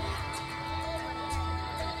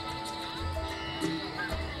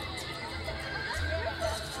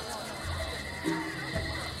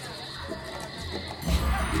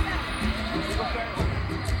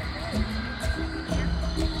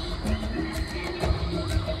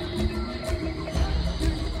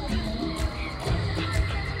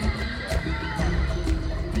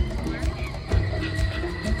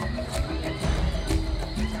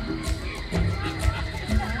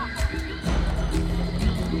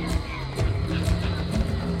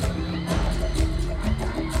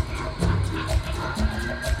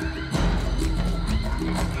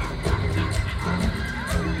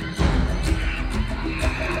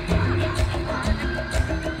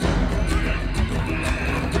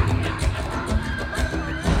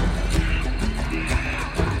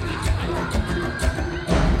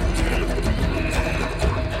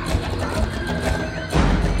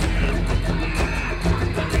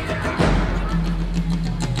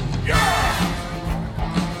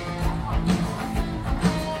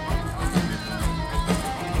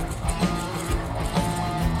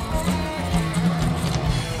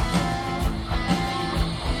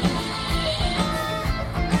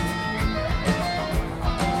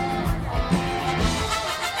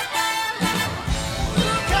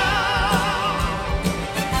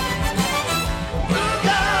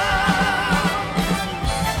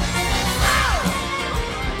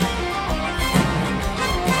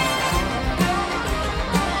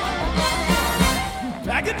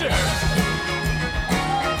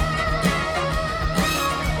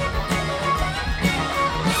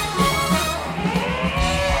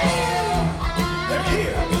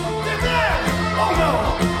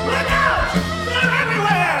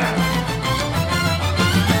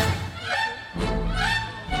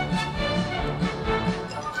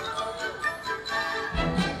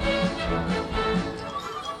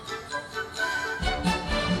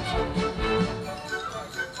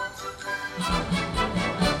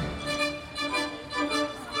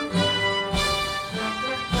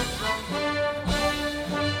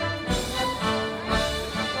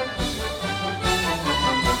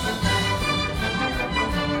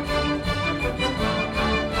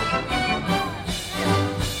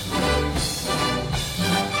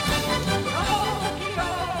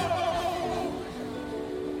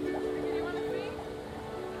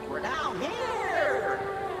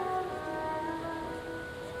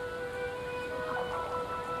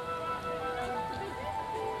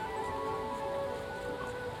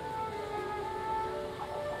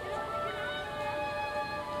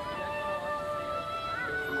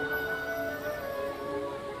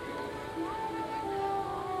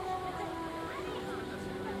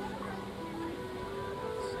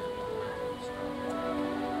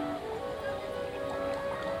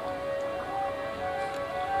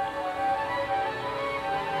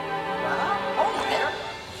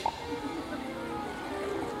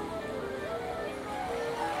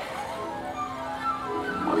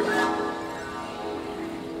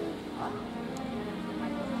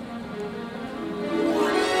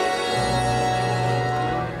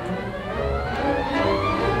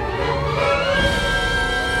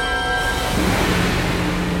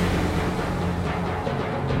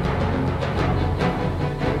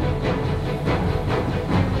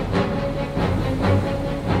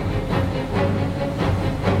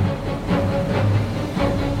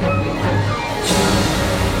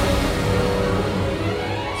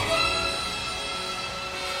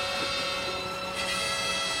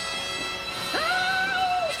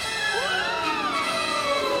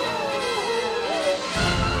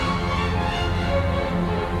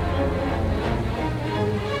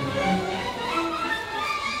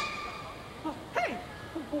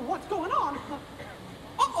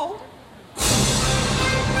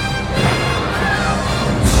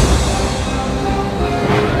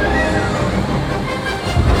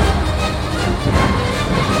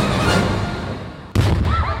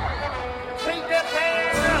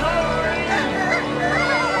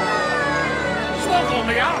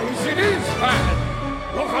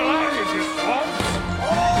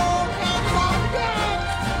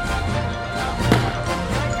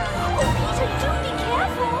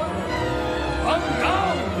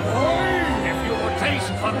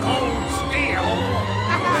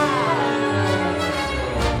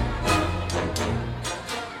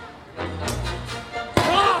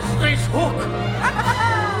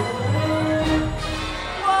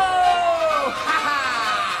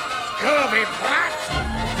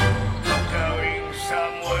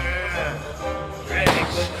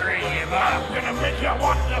 gonna make you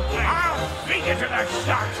want the place. I'll feed you to the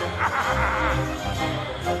sharks.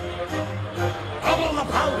 Double the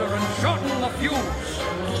powder and shorten the fuse.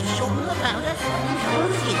 Shorten the powder, shorten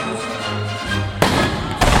the fuse.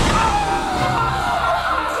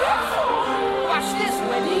 Watch this,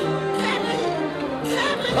 Wendy.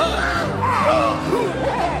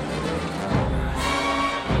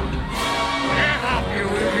 Get up, you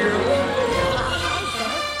idiot.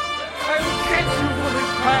 I'll get you for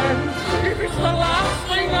this plan if it's the last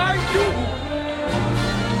thing I do.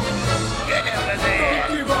 Get over there.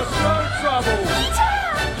 Don't give us no trouble.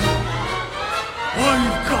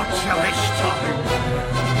 I've got you this time.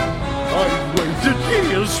 I've waited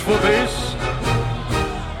years for this.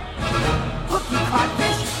 Hook, you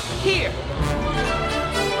codfish. Here.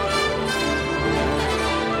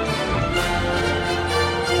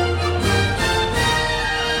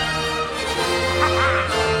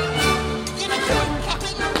 Give it to him,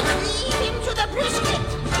 Captain. Lead him to the brisket.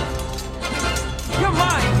 You're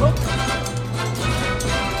mine, Hook.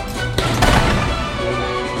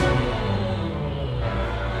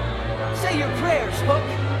 Say your prayers, Hook.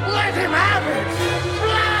 Let him have it.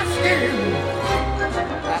 Blast him.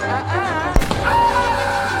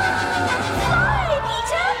 Hi,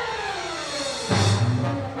 Peter!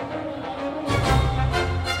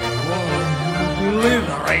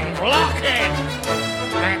 Blithering blockhead!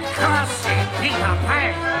 That cursed Peter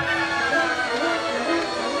Pan!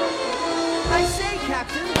 I say,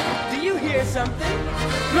 Captain, do you hear something?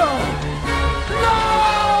 No! No!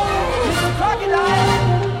 Mr.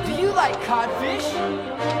 Crocodile, do you like codfish?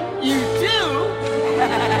 You do?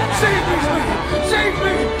 Save me, Squeak! Save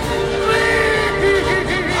me! Please!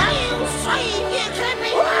 I'll save you,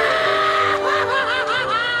 Captain.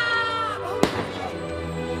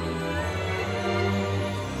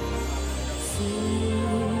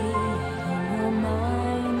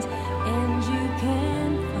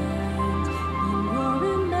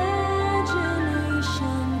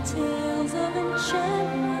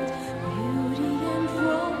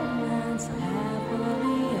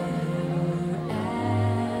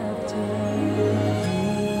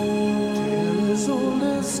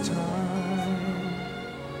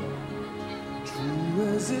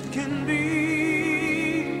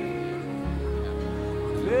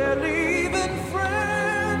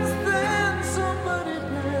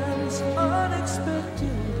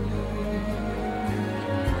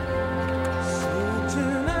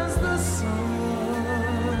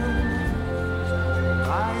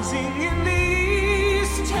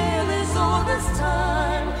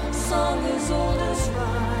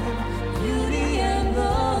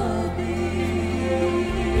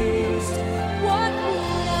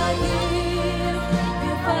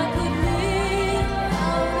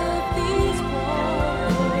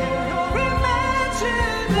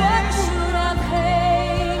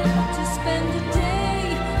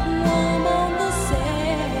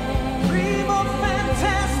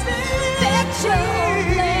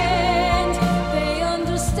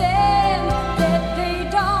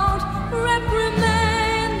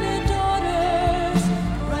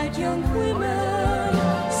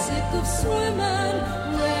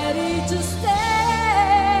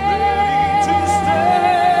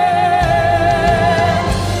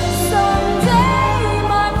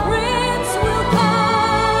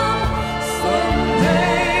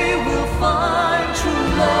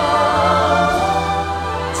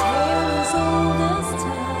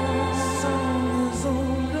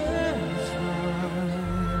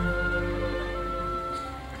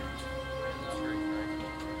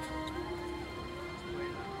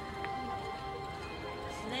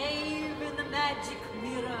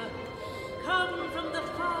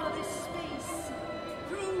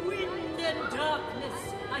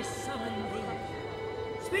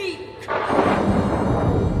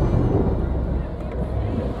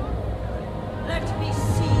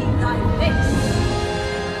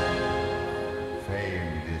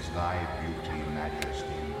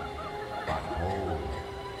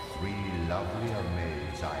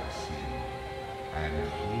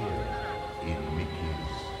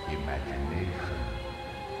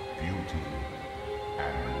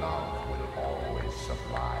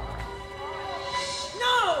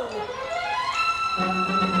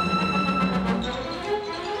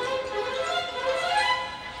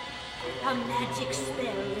 A magic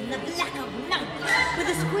spell in the black of night with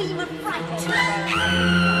a scream of fright.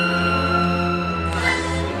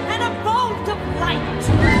 And a bolt of light.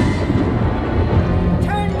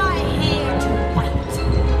 Turn my hair to white.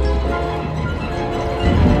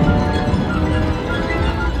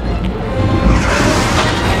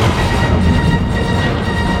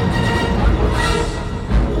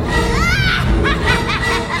 Ah!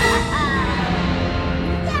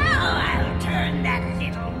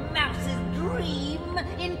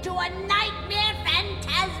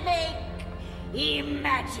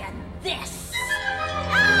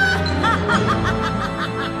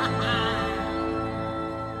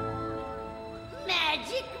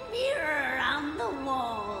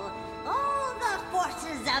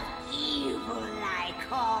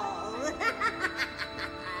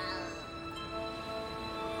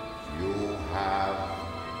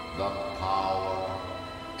 the power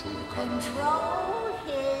to Control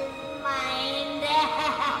his mind.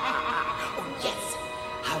 Oh, yes.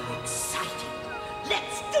 How exciting.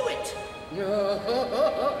 Let's do it.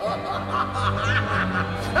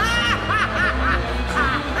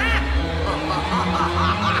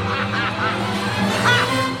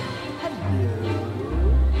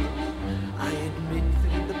 I admit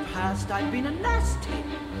that in the past I've been a nasty.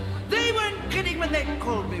 They weren't kidding when they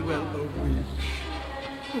called me, well, a witch.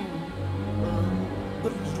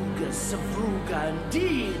 Beluga Savruga,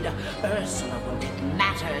 indeed. Ursula will take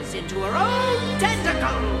matters into her own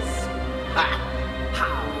tentacles.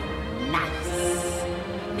 How nice.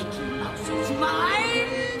 Mickey Mouse's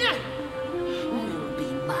mind will be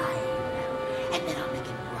mine. And then I'll make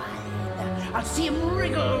him writhe. I'll see him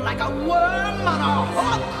wriggle like a worm on a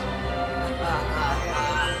hook.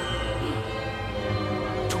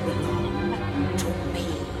 To belong to me.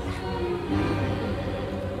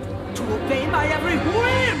 To obey my every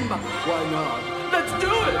whim. Why not? Let's do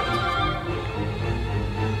it.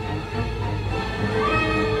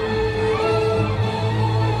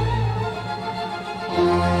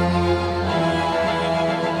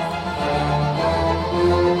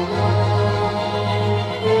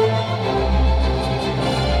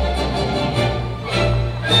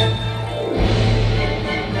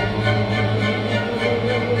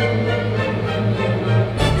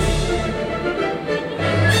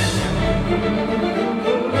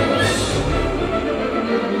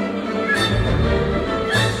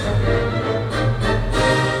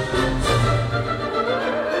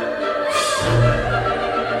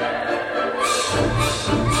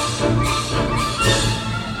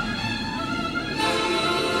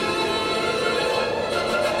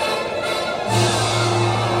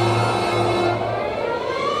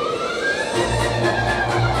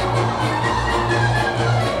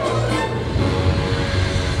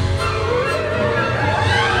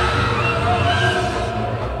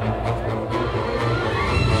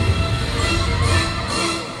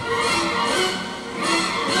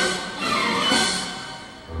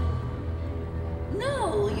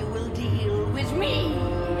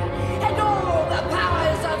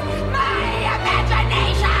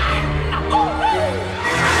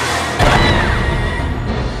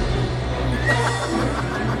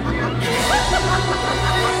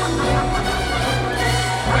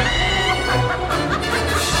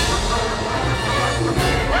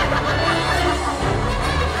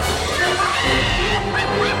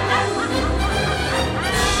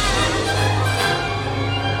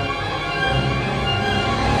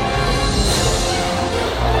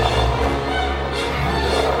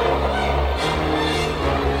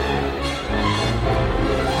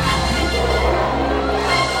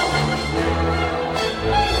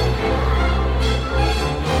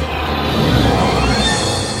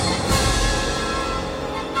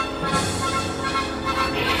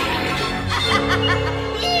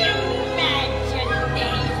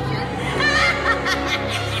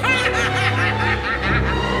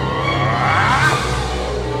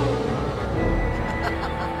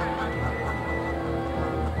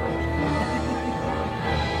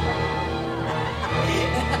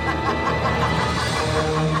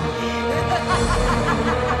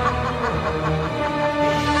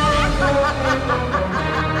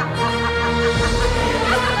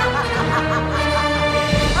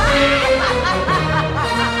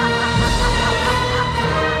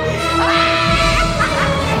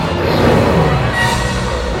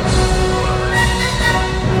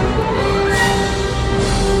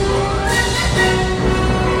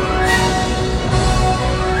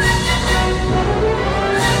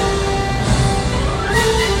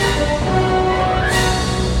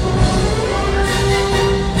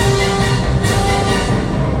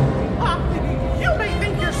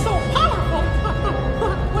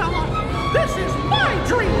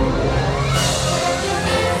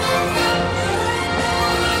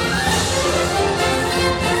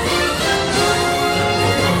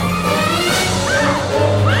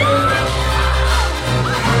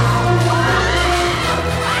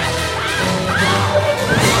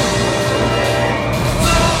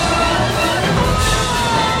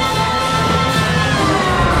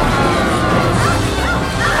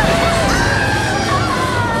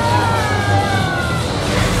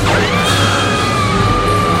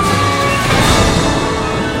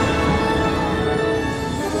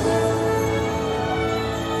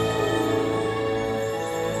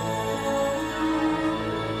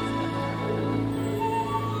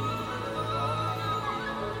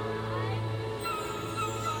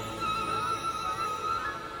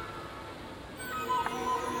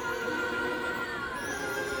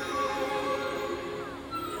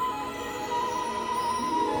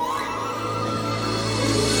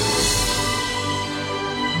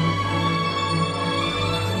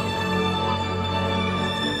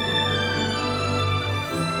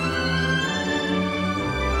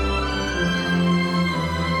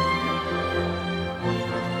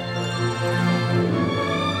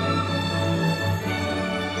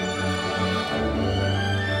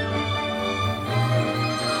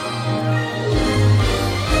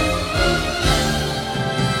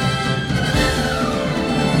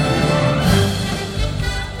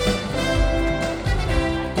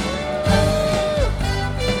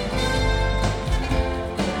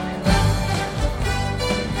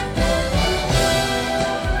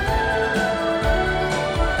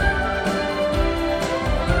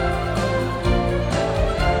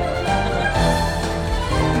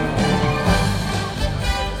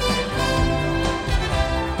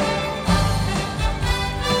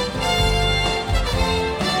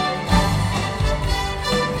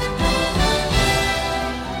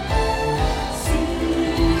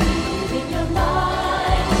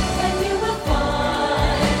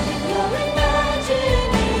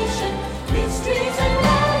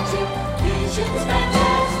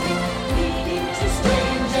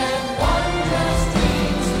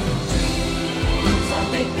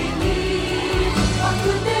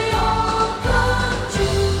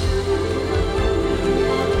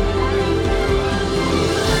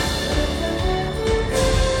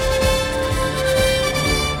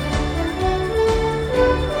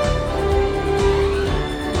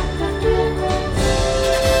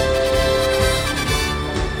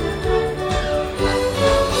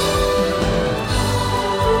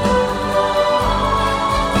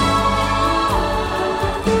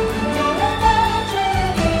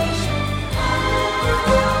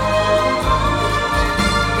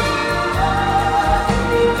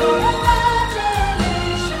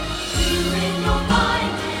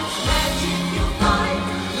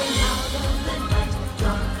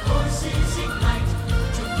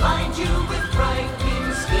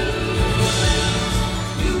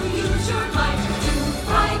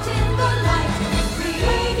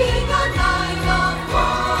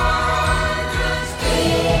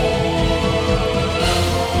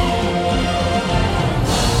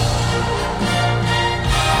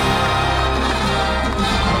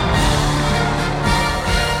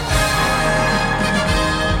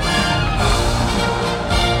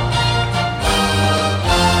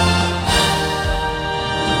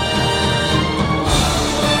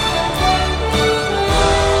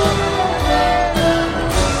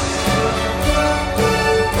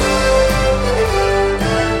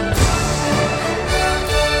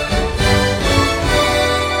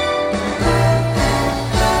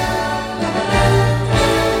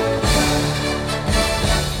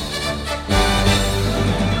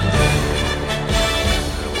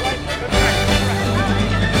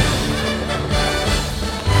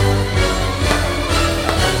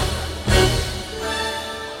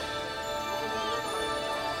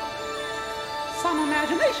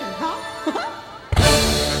 imagination, huh?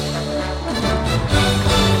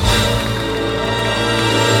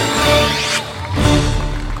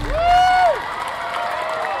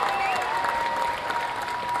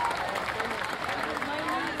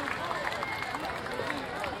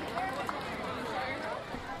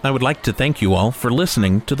 I would like to thank you all for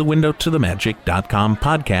listening to the WindowToTheMagic.com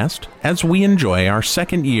podcast as we enjoy our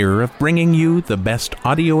second year of bringing you the best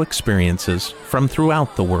audio experiences from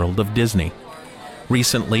throughout the world of Disney.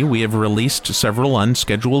 Recently, we have released several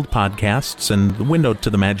unscheduled podcasts, and the Window to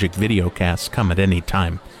the Magic videocasts come at any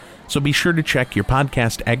time. So be sure to check your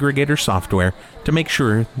podcast aggregator software to make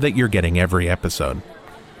sure that you're getting every episode.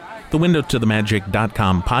 The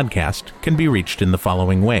WindowToTheMagic.com podcast can be reached in the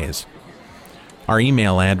following ways. Our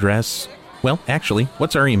email address... Well, actually,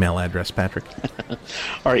 what's our email address, Patrick?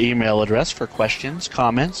 Our email address for questions,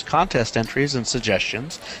 comments, contest entries, and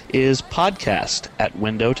suggestions is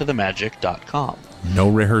podcast@windowtothemagic.com. No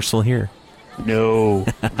rehearsal here. No.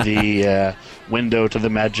 The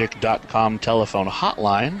WindowToTheMagic.com telephone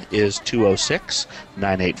hotline is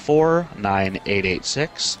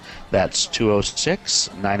 206-984-9886. That's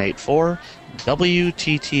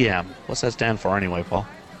 206-984-WTTM. What's that stand for anyway, Paul?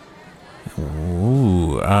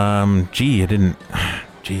 Ooh, gee, I didn't...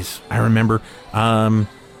 Jeez, I remember.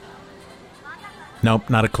 Nope,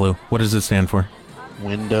 not a clue. What does it stand for?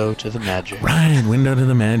 Window to the Magic. Right, Window to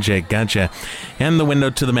the Magic, gotcha. And the Window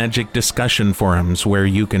to the Magic discussion forums, where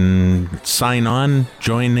you can sign on,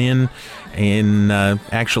 join in, and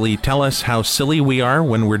actually tell us how silly we are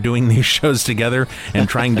when we're doing these shows together and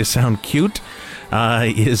trying to sound cute.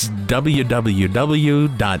 Is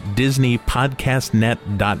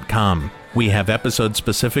www.disneypodcastnet.com. We have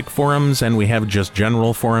episode-specific forums, and we have just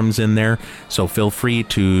general forums in there, so feel free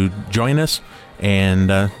to join us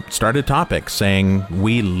and start a topic saying,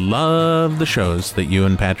 we love the shows that you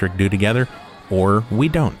and Patrick do together, or we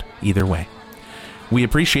don't, either way. We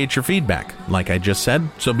appreciate your feedback, like I just said,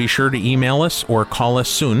 so be sure to email us or call us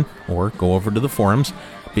soon, or go over to the forums,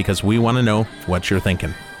 because we want to know what you're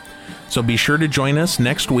thinking. So be sure to join us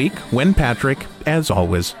next week when Patrick, as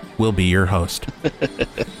always, will be your host.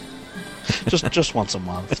 just once a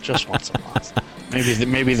month. Just once a month.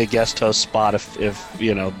 Maybe the guest host spot if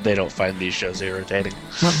you know they don't find these shows irritating.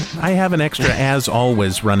 Well, I have an extra as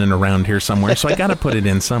always running around here somewhere, so I got to put it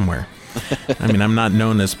in somewhere. I mean, I'm not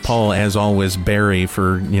known as Paul as always Barry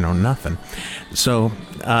for nothing. So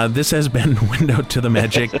this has been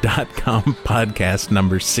WindowToTheMagic.com podcast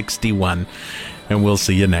number 61, and we'll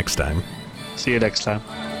see you next time. See you next time.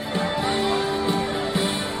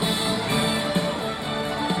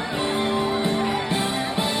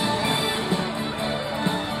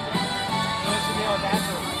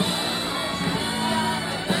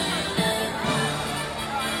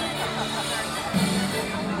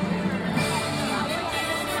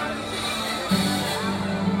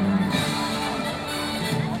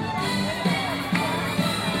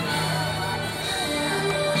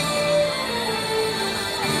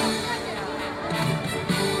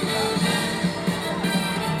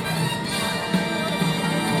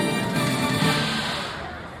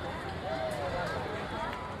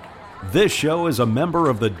 This show is a member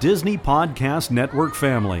of the Disney Podcast Network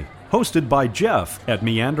family, hosted by Jeff at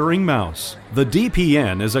Meandering Mouse. The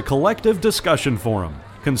DPN is a collective discussion forum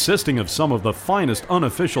consisting of some of the finest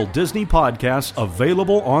unofficial Disney podcasts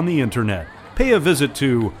available on the internet. Pay a visit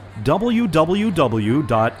to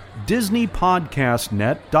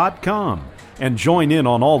www.disneypodcastnet.com and join in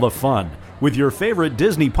on all the fun with your favorite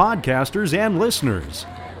Disney podcasters and listeners.